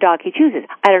any other dog he chooses.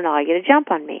 I don't allow you to jump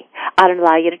on me. I don't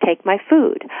allow you to take my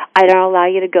food. I don't allow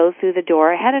you to go through the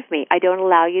door ahead of me. I don't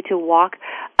allow you to walk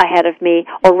ahead of me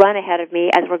or run ahead of me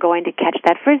as we're going to catch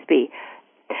that Frisbee.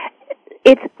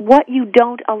 It's what you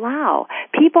don't allow.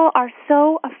 People are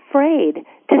so afraid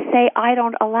to say, I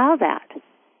don't allow that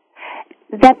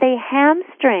they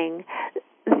hamstring,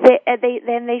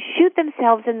 then they shoot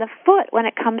themselves in the foot when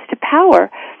it comes to power,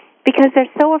 because they're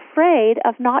so afraid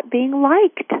of not being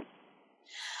liked.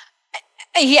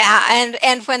 Yeah,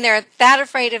 and when they're that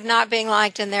afraid of not being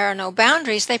liked and there are no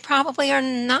boundaries, they probably are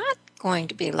not going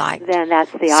to be liked. Then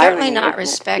that's the irony. Certainly not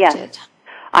respected. Yes.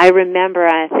 I remember,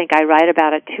 and I think I write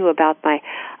about it too, about my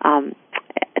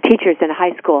teachers in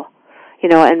high school,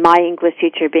 and my English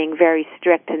teacher being very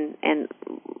strict,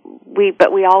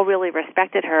 but we all really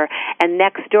respected her, and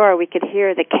next door we could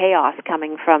hear the chaos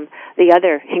coming from the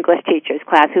other English teacher's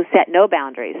class who set no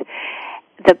boundaries.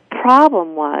 The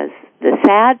problem was, the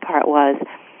sad part was,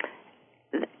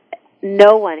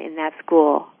 no one in that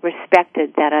school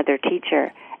respected that other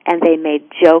teacher, and they made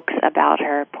jokes about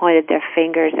her, pointed their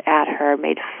fingers at her,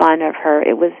 made fun of her.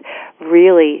 It was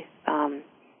really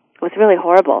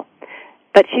horrible.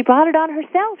 But she brought it on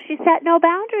herself. She set no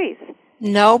boundaries.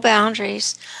 No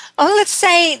boundaries. Oh, let's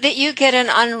say that you get an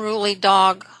unruly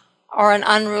dog or an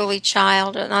unruly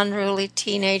child, an unruly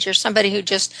teenager, somebody who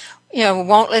just,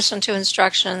 won't listen to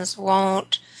instructions,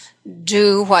 won't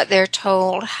do what they're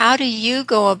told. How do you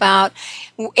go about,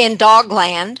 in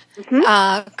Dogland,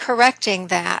 correcting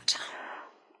that?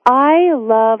 I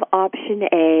love option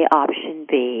A, option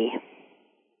B.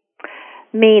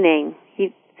 Meaning,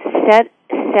 you set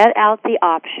out the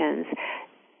options.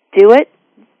 Do it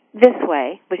this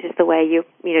way, which is the way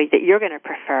that you're going to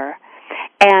prefer,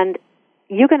 and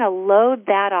you're going to load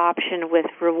that option with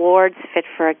rewards fit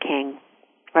for a king,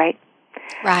 right?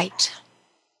 Right.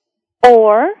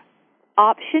 Or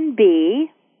option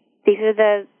B, these are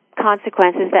the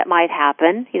consequences that might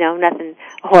happen, nothing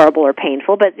horrible or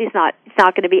painful, but it's not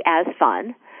going to be as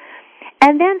fun.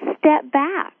 And then step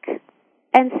back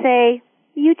and say,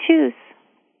 you choose.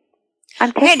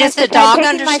 Okay, does the dog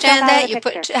understand that?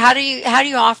 How do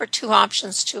you offer two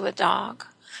options to a dog?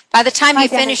 By the time you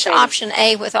finish option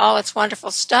A with all its wonderful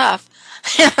stuff,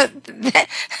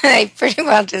 they pretty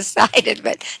well decided.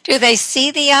 But do they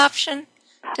see the option?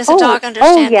 Does a dog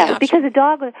understand the option? Because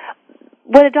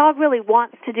what a dog really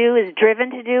wants to do, is driven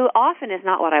to do, often is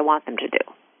not what I want them to do.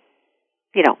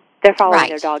 They're following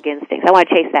their dog instincts. I want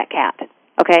to chase that cat,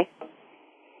 okay?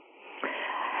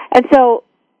 And so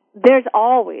there's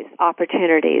always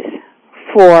opportunities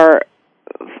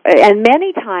and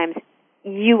many times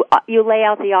you lay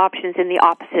out the options in the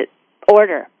opposite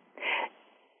order.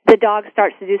 The dog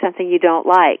starts to do something you don't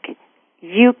like.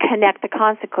 You connect the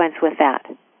consequence with that.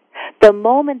 The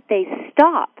moment they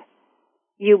stop,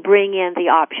 you bring in the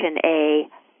option A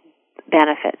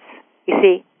benefits. You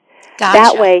see? Gotcha.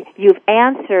 That way, you've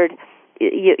answered,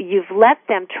 you've let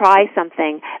them try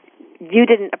something. You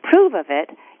didn't approve of it.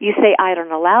 You say, I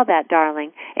don't allow that,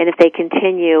 darling. And if they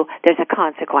continue, there's a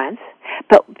consequence.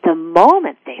 But the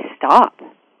moment they stop,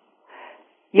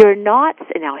 you're not,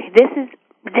 now this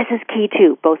is key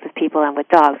too, both with people and with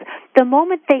dogs. The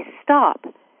moment they stop,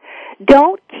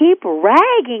 don't keep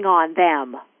ragging on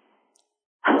them.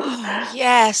 Oh,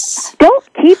 yes.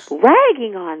 Don't keep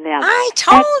ragging on them. I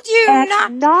told you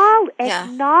not.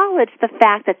 Acknowledge the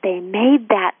fact that they made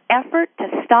that effort to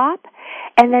stop,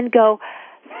 and then go,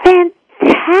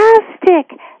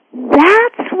 fantastic.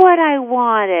 That's what I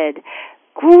wanted.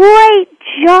 Great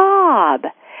job.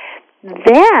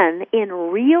 Then, in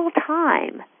real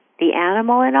time, the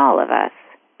animal in all of us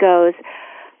goes,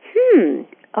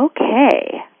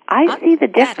 okay, I see the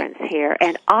difference here,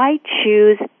 and I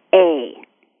choose A.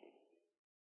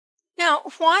 Now,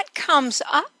 what comes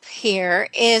up here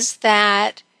is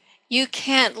that you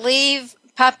can't leave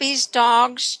puppies,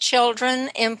 dogs, children,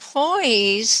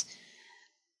 employees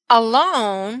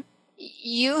alone.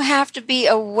 You have to be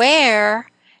aware,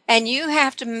 and you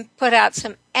have to put out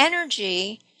some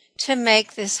energy to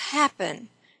make this happen.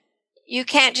 You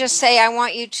can't just say, I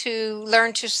want you to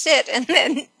learn to sit, and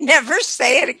then never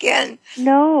say it again.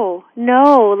 No.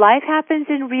 Life happens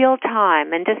in real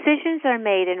time, and decisions are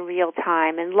made in real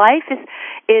time, and life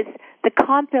is the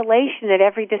compilation of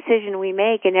every decision we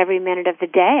make in every minute of the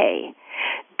day.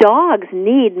 Dogs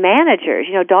need managers.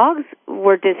 You know, dogs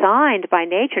were designed by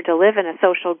nature to live in a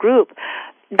social group,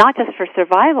 not just for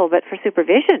survival, but for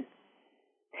supervision.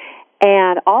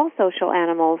 And all social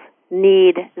animals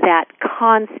need that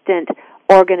constant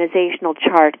organizational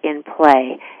chart in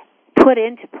play, put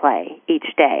into play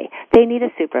each day. They need a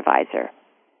supervisor.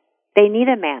 They need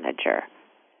a manager.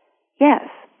 Yes.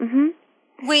 Mm-hmm.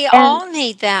 We all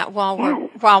need that while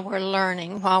we're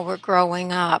learning, while we're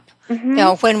growing up. Mm-hmm. You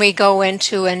know, when we go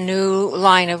into a new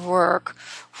line of work,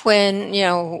 when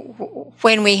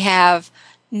we have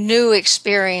new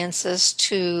experiences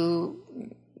to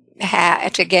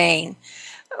gain.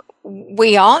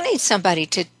 We all need somebody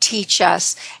to teach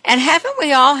us. And haven't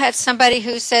we all had somebody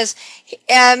who says,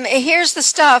 here's the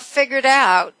stuff, figure it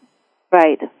out?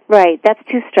 Right. That's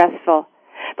too stressful.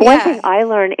 But one thing I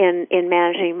learned in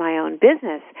managing my own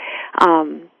business,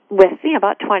 with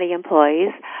about 20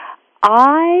 employees,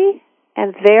 I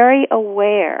am very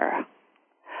aware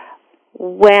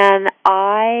when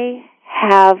I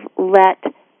have let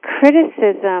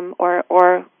criticism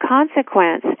or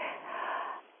consequence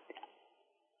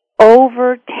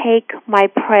overtake my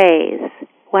praise.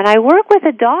 When I work with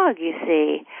a dog, you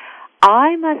see,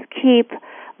 I must keep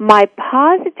my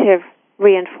positive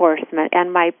reinforcement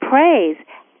and my praise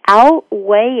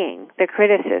outweighing the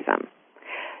criticism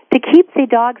to keep the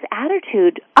dog's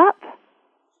attitude up.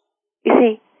 You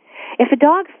see, if a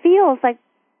dog feels like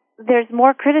there's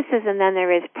more criticism than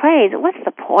there is praise, what's the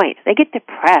point? They get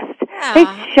depressed. Yeah.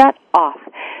 They shut off.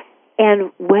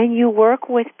 And when you work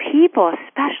with people,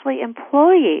 especially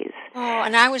employees. Oh,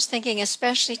 and I was thinking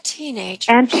especially teenagers.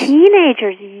 And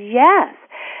teenagers, yes.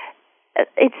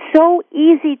 It's so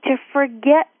easy to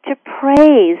forget to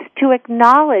praise, to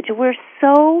acknowledge. We're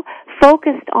so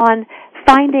focused on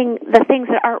finding the things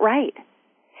that aren't right.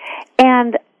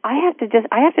 And I have to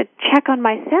check on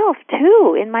myself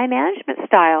too in my management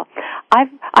style.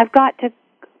 I've got to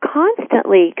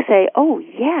constantly say, oh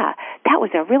yeah, that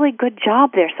was a really good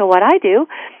job there. So what I do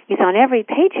is on every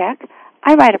paycheck,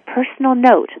 I write a personal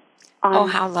note on,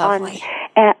 how lovely.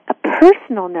 A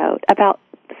personal note about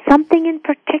something in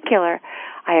particular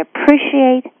I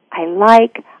appreciate, I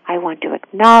like, I want to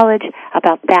acknowledge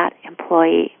about that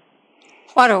employee.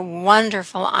 What a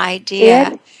wonderful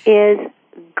idea. It is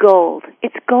gold.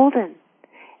 It's golden.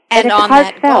 And on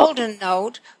that golden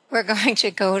note, we're going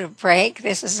to go to break.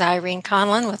 This is Irene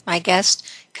Conlon with my guest,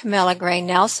 Camilla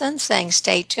Gray-Nelson, saying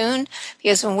stay tuned,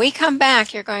 because when we come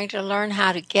back, you're going to learn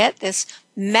how to get this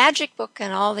magic book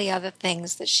and all the other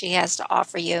things that she has to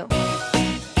offer you.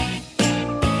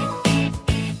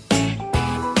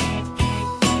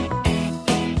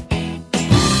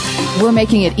 We're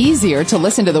making it easier to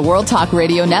listen to the World Talk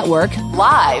Radio Network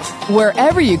live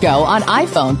wherever you go on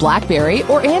iPhone, BlackBerry,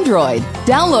 or Android.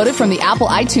 Download it from the Apple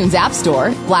iTunes App Store,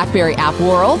 BlackBerry App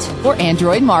World, or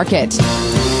Android Market.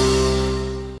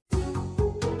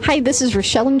 Hi, this is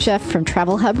Rochelle and Jeff from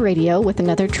Travel Hub Radio with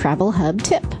another Travel Hub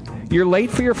tip. You're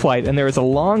late for your flight and there is a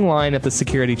long line at the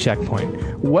security checkpoint.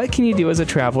 What can you do as a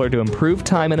traveler to improve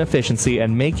time and efficiency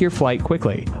and make your flight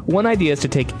quickly? One idea is to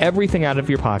take everything out of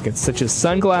your pockets, such as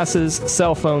sunglasses,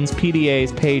 cell phones,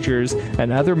 PDAs, pagers,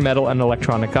 and other metal and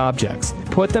electronic objects.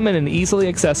 Put them in an easily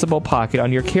accessible pocket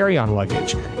on your carry-on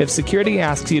luggage. If security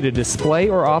asks you to display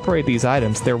or operate these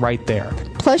items, they're right there.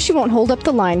 Plus, you won't hold up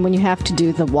the line when you have to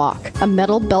do the walk. A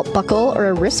metal belt buckle or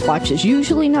a wristwatch is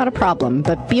usually not a problem,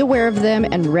 but be aware of them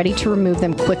and ready to remove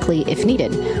them quickly if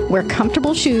needed. Wear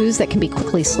comfortable shoes that can be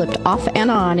quickly slipped off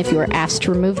and on if you are asked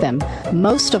to remove them.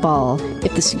 Most of all,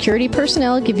 if the security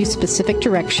personnel give you specific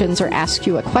directions or ask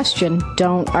you a question,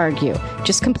 don't argue.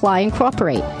 Just comply and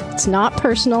cooperate. It's not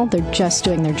personal, they're just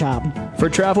doing their job. For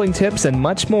traveling tips and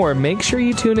much more, make sure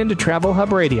you tune into Travel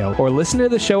Hub Radio or listen to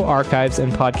the show archives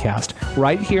and podcast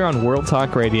right here on World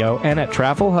Talk Radio and at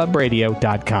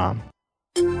TravelHubRadio.com.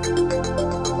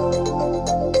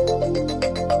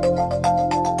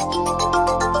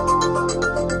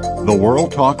 The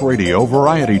World Talk Radio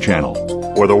Variety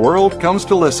Channel, where the world comes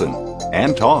to listen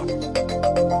and talk.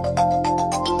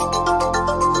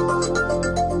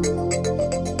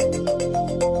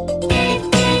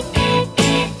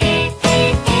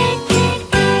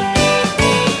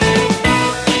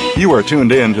 You are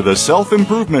tuned in to the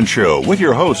Self-Improvement Show with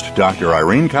your host, Dr.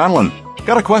 Irene Conlon.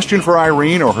 Got a question for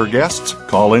Irene or her guests?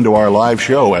 Call into our live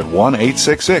show at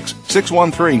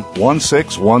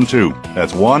 1-866-613-1612.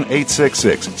 That's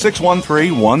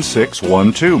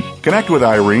 1-866-613-1612. Connect with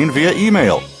Irene via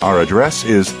email. Our address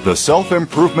is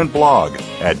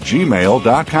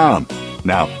theselfimprovementblog@gmail.com.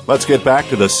 Now, let's get back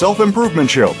to the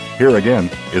Self-Improvement Show. Here again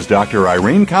is Dr.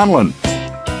 Irene Conlon.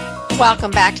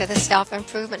 Welcome back to the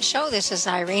Self-Improvement Show. This is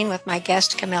Irene with my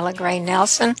guest, Camilla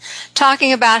Gray-Nelson,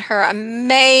 talking about her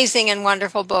amazing and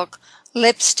wonderful book,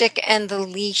 Lipstick and the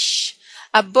Leash,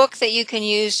 a book that you can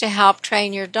use to help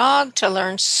train your dog to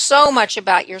learn so much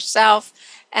about yourself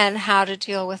and how to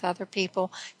deal with other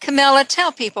people. Camilla,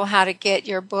 tell people how to get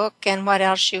your book and what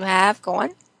else you have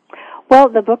going. Well,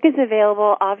 the book is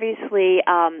available, obviously,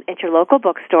 at your local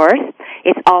bookstores.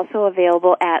 It's also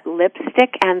available at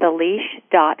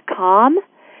lipstickandtheleash.com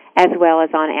as well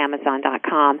as on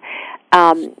Amazon.com.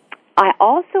 I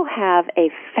also have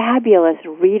a fabulous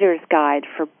reader's guide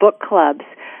for book clubs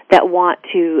that want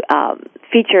to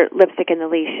feature Lipstick and the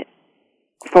Leash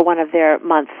for one of their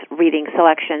month's reading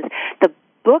selections. The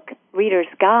book reader's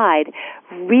guide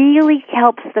really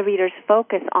helps the readers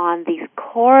focus on these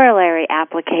corollary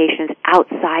applications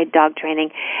outside dog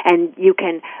training, and you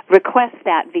can request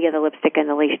that via the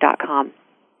lipstickandtheleash.com.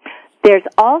 There's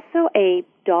also a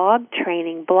dog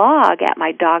training blog at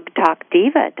my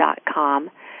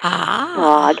dogtalkdiva.com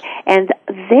blog, and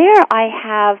there I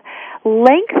have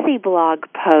lengthy blog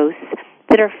posts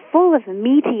that are full of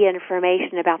meaty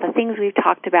information about the things we've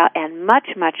talked about and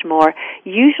much, much more,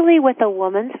 usually with a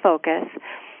woman's focus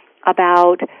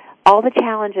about all the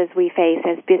challenges we face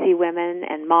as busy women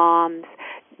and moms,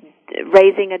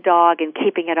 raising a dog and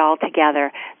keeping it all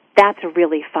together. That's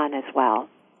really fun as well.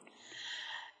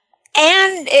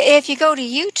 And if you go to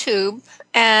YouTube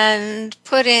and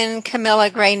put in Camilla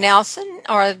Gray-Nelson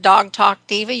or Dog Talk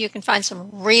Diva, you can find some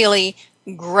really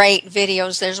great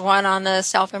videos. There's one on the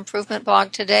self-improvement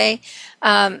blog today.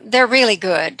 They're really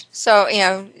good. So,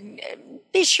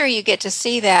 be sure you get to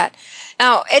see that.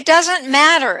 Now, it doesn't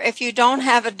matter if you don't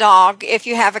have a dog. If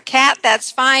you have a cat,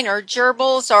 that's fine, or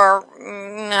gerbils, or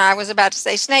I was about to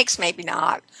say snakes, maybe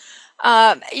not.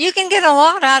 You can get a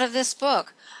lot out of this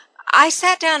book. I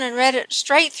sat down and read it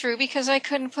straight through because I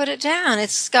couldn't put it down.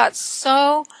 It's got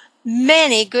so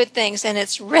many good things, and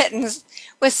it's written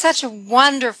with such a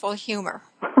wonderful humor.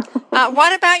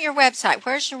 What about your website?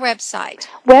 Where's your website?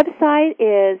 Website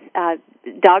is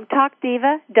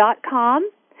dogtalkdiva.com.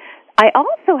 I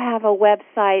also have a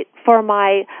website for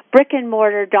my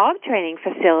brick-and-mortar dog training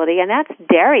facility, and that's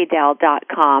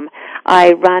dairydell.com.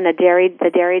 I run the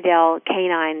Dairydell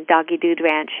Canine Doggy Dude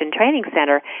Ranch and Training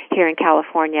Center here in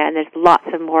California, and there's lots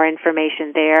of more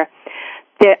information there.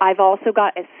 I've also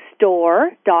got a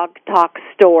store,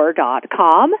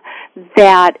 dogtalkstore.com,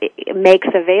 that makes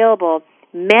available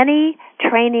many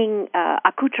training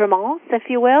accoutrements, if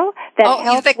you will, that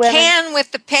help the women. Can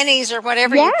with the pennies or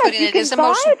whatever you put in it is the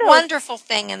most wonderful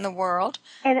thing in the world.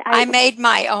 And I made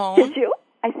my own. Did you?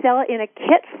 I sell it in a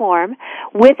kit form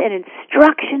with an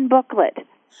instruction booklet.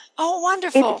 Oh,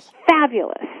 wonderful. It's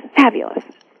fabulous. Fabulous.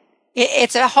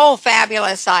 It's a whole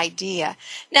fabulous idea.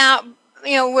 Now,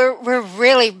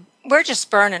 we're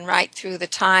just burning right through the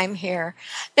time here.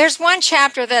 There's one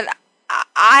chapter that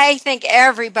I think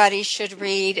everybody should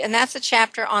read, and that's a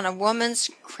chapter on a woman's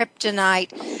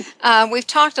kryptonite. We've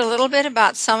talked a little bit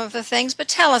about some of the things, but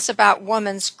tell us about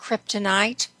woman's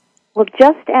kryptonite. Well,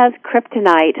 just as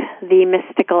kryptonite, the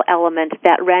mystical element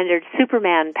that rendered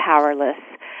Superman powerless,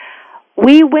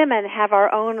 we women have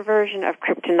our own version of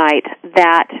kryptonite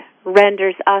that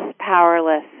renders us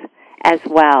powerless as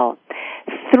well.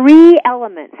 3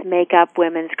 elements make up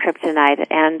women's kryptonite,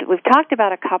 and we've talked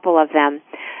about a couple of them.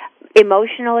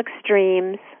 Emotional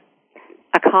extremes,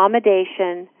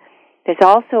 accommodation. There's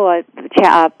also a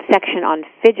section on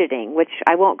fidgeting, which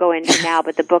I won't go into now,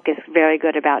 but the book is very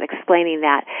good about explaining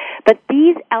that. But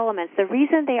these elements, the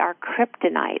reason they are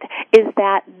kryptonite is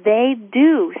that they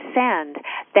do send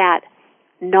that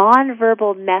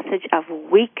nonverbal message of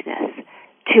weakness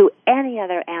to any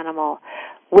other animal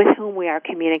with whom we are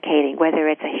communicating, whether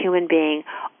it's a human being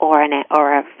or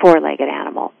a 4-legged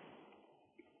animal.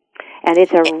 And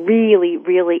it's a really,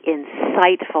 really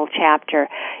insightful chapter.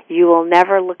 You will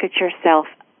never look at yourself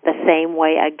the same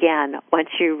way again once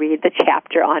you read the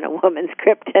chapter on a woman's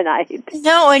kryptonite.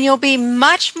 No, and you'll be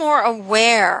much more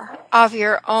aware of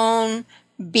your own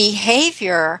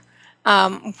behavior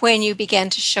when you begin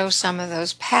to show some of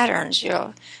those patterns.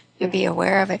 You'll be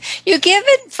aware of it. You give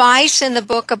advice in the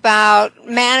book about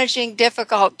managing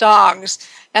difficult dogs.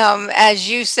 As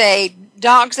you say,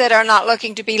 dogs that are not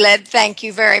looking to be led, thank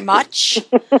you very much.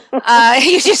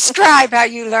 You describe how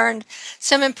you learned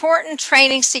some important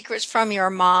training secrets from your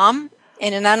mom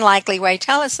in an unlikely way.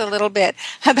 Tell us a little bit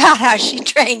about how she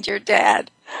trained your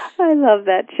dad. I love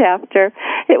that chapter.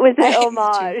 It was an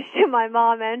homage to my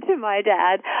mom and to my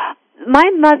dad.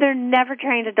 My mother never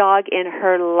trained a dog in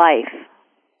her life,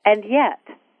 and yet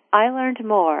I learned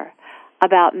more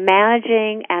about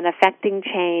managing and affecting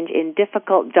change in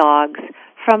difficult dogs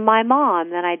from my mom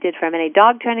than I did from any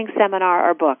dog training seminar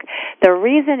or book. The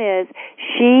reason is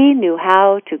she knew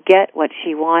how to get what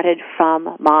she wanted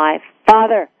from my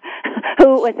father,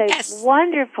 who was a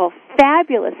wonderful,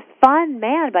 fabulous, fun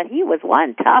man, but he was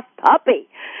one tough puppy.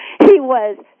 He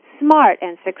was smart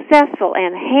and successful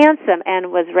and handsome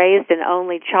and was raised an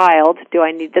only child. Do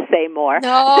I need to say more?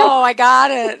 No, I got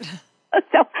it.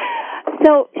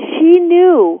 So she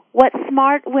knew what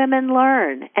smart women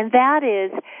learn, and that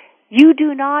is you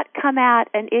do not come at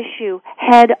an issue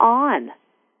head on.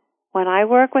 When I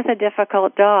work with a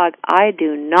difficult dog, I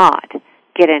do not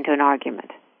get into an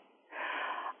argument.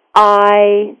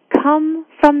 I come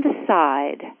from the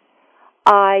side.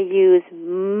 I use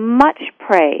much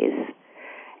praise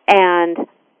and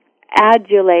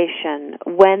adulation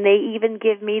when they even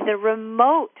give me the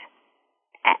remote,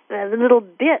 a little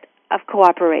bit of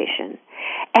cooperation.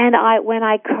 And when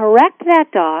I correct that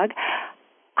dog,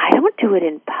 I don't do it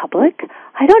in public.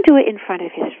 I don't do it in front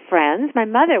of his friends. My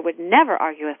mother would never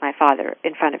argue with my father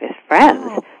in front of his friends.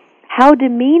 Oh. How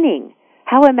demeaning,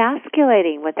 how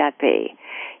emasculating would that be?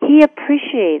 He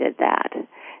appreciated that.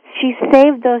 She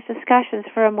saved those discussions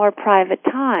for a more private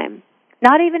time.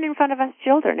 Not even in front of us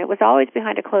children. It was always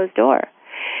behind a closed door.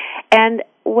 And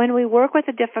when we work with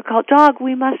a difficult dog,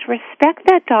 we must respect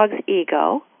that dog's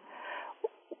ego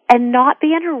and not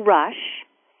be in a rush,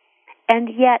 and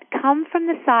yet come from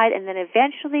the side, and then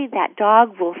eventually that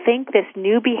dog will think this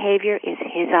new behavior is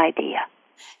his idea.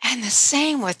 And the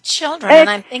same with children, and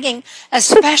I'm thinking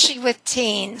especially with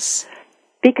teens.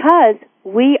 Because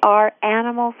we are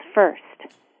animals first.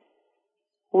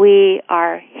 We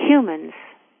are humans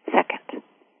second.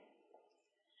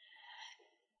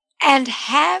 And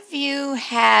have you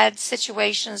had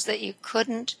situations that you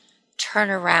couldn't turn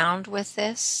around with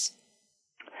this?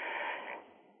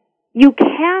 You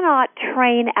cannot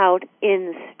train out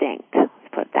instinct, let's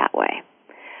put it that way.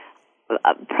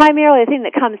 Primarily, the thing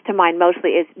that comes to mind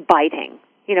mostly is biting.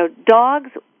 You know,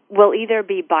 dogs will either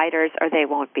be biters or they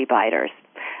won't be biters.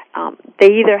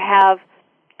 They either have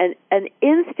an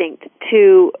instinct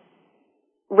to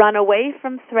run away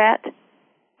from threat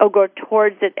or go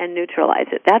towards it and neutralize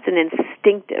it. That's an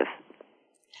instinctive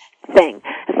thing.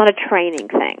 It's not a training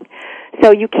thing.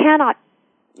 So you cannot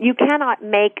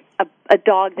make a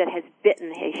dog that has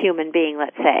bitten a human being,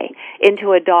 let's say,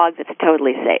 into a dog that's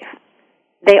totally safe.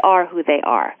 They are who they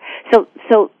are.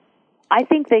 So I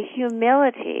think the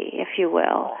humility, if you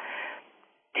will,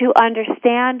 to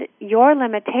understand your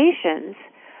limitations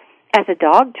as a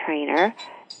dog trainer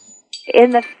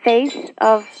in the face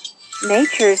of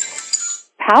nature's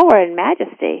power and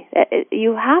majesty,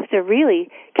 you have to really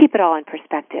keep it all in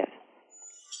perspective.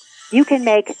 You can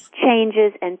make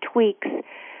changes and tweaks,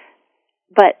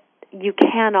 but you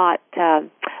cannot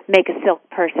make a silk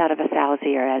purse out of a sow's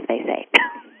ear, as they say.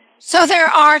 So there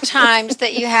are times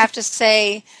that you have to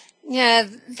say, yeah,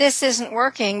 this isn't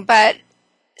working, but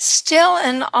still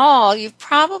in all, you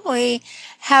probably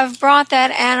have brought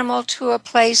that animal to a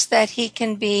place that he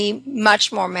can be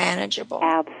much more manageable.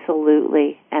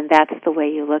 Absolutely, and that's the way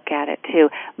you look at it, too.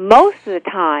 Most of the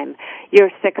time,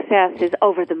 your success is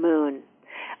over the moon.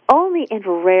 Only in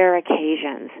rare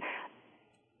occasions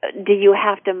do you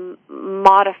have to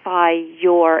modify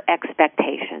your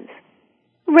expectations.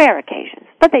 Rare occasions,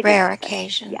 but they rare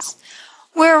occasions.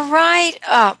 Yeah. We're right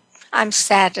up, I'm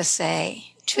sad to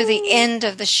say, to the end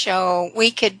of the show.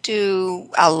 We could do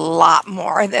a lot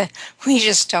more that we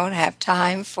just don't have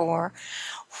time for.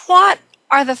 What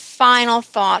are the final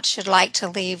thoughts you'd like to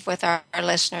leave with our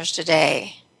listeners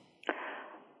today?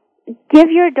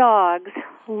 Give your dogs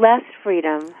less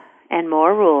freedom and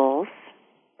more rules.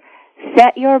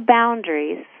 Set your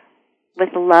boundaries with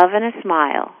love and a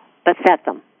smile, but set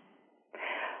them.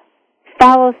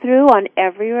 Follow through on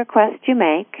every request you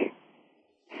make.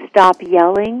 Stop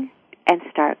yelling and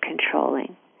start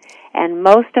controlling. And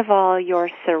most of all, your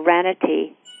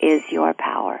serenity is your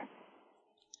power.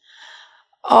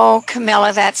 Oh,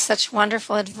 Camilla, that's such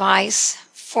wonderful advice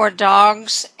for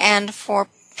dogs and for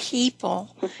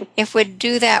people. If we'd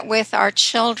do that with our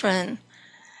children,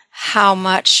 how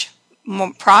much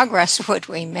more progress would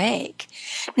we make?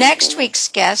 Next week's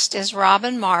guest is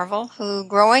Robin Marvel, who,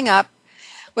 growing up,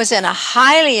 was in a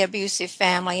highly abusive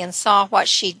family and saw what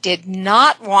she did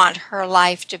not want her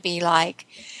life to be like.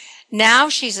 Now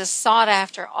she's a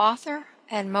sought-after author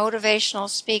and motivational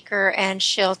speaker, and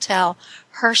she'll tell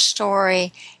her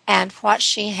story and what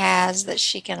she has that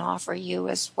she can offer you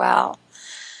as well.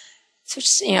 So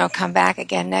just, come back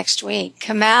again next week.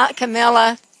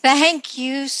 Camilla, thank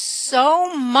you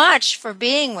so much for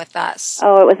being with us.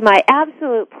 Oh, it was my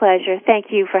absolute pleasure. Thank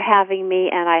you for having me,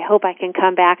 and I hope I can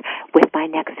come back with my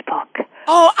next book.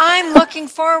 Oh, I'm looking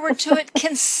forward to it.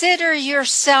 Consider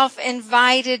yourself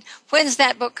invited. When's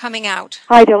that book coming out?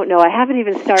 I don't know. I haven't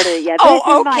even started it yet.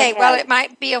 Oh, okay. Well, it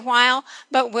might be a while,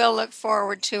 but we'll look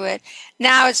forward to it.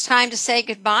 Now it's time to say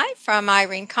goodbye from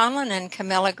Irene Conlon and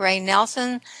Camilla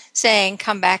Gray-Nelson, saying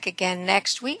come back again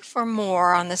next week for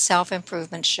more on the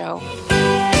Self-Improvement Show.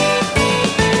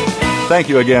 Thank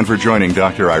you again for joining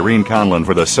Dr. Irene Conlon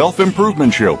for the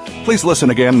Self-Improvement Show. Please listen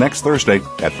again next Thursday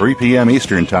at 3 p.m.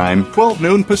 Eastern Time, 12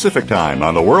 noon Pacific Time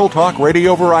on the World Talk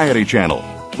Radio Variety Channel.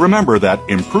 Remember that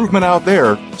improvement out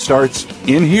there starts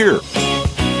in here.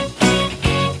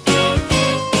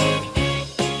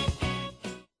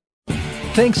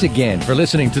 Thanks again for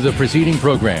listening to the preceding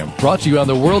program brought to you on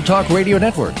the World Talk Radio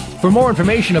Network. For more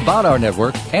information about our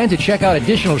network and to check out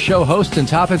additional show hosts and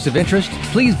topics of interest,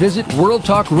 please visit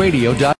worldtalkradio.com.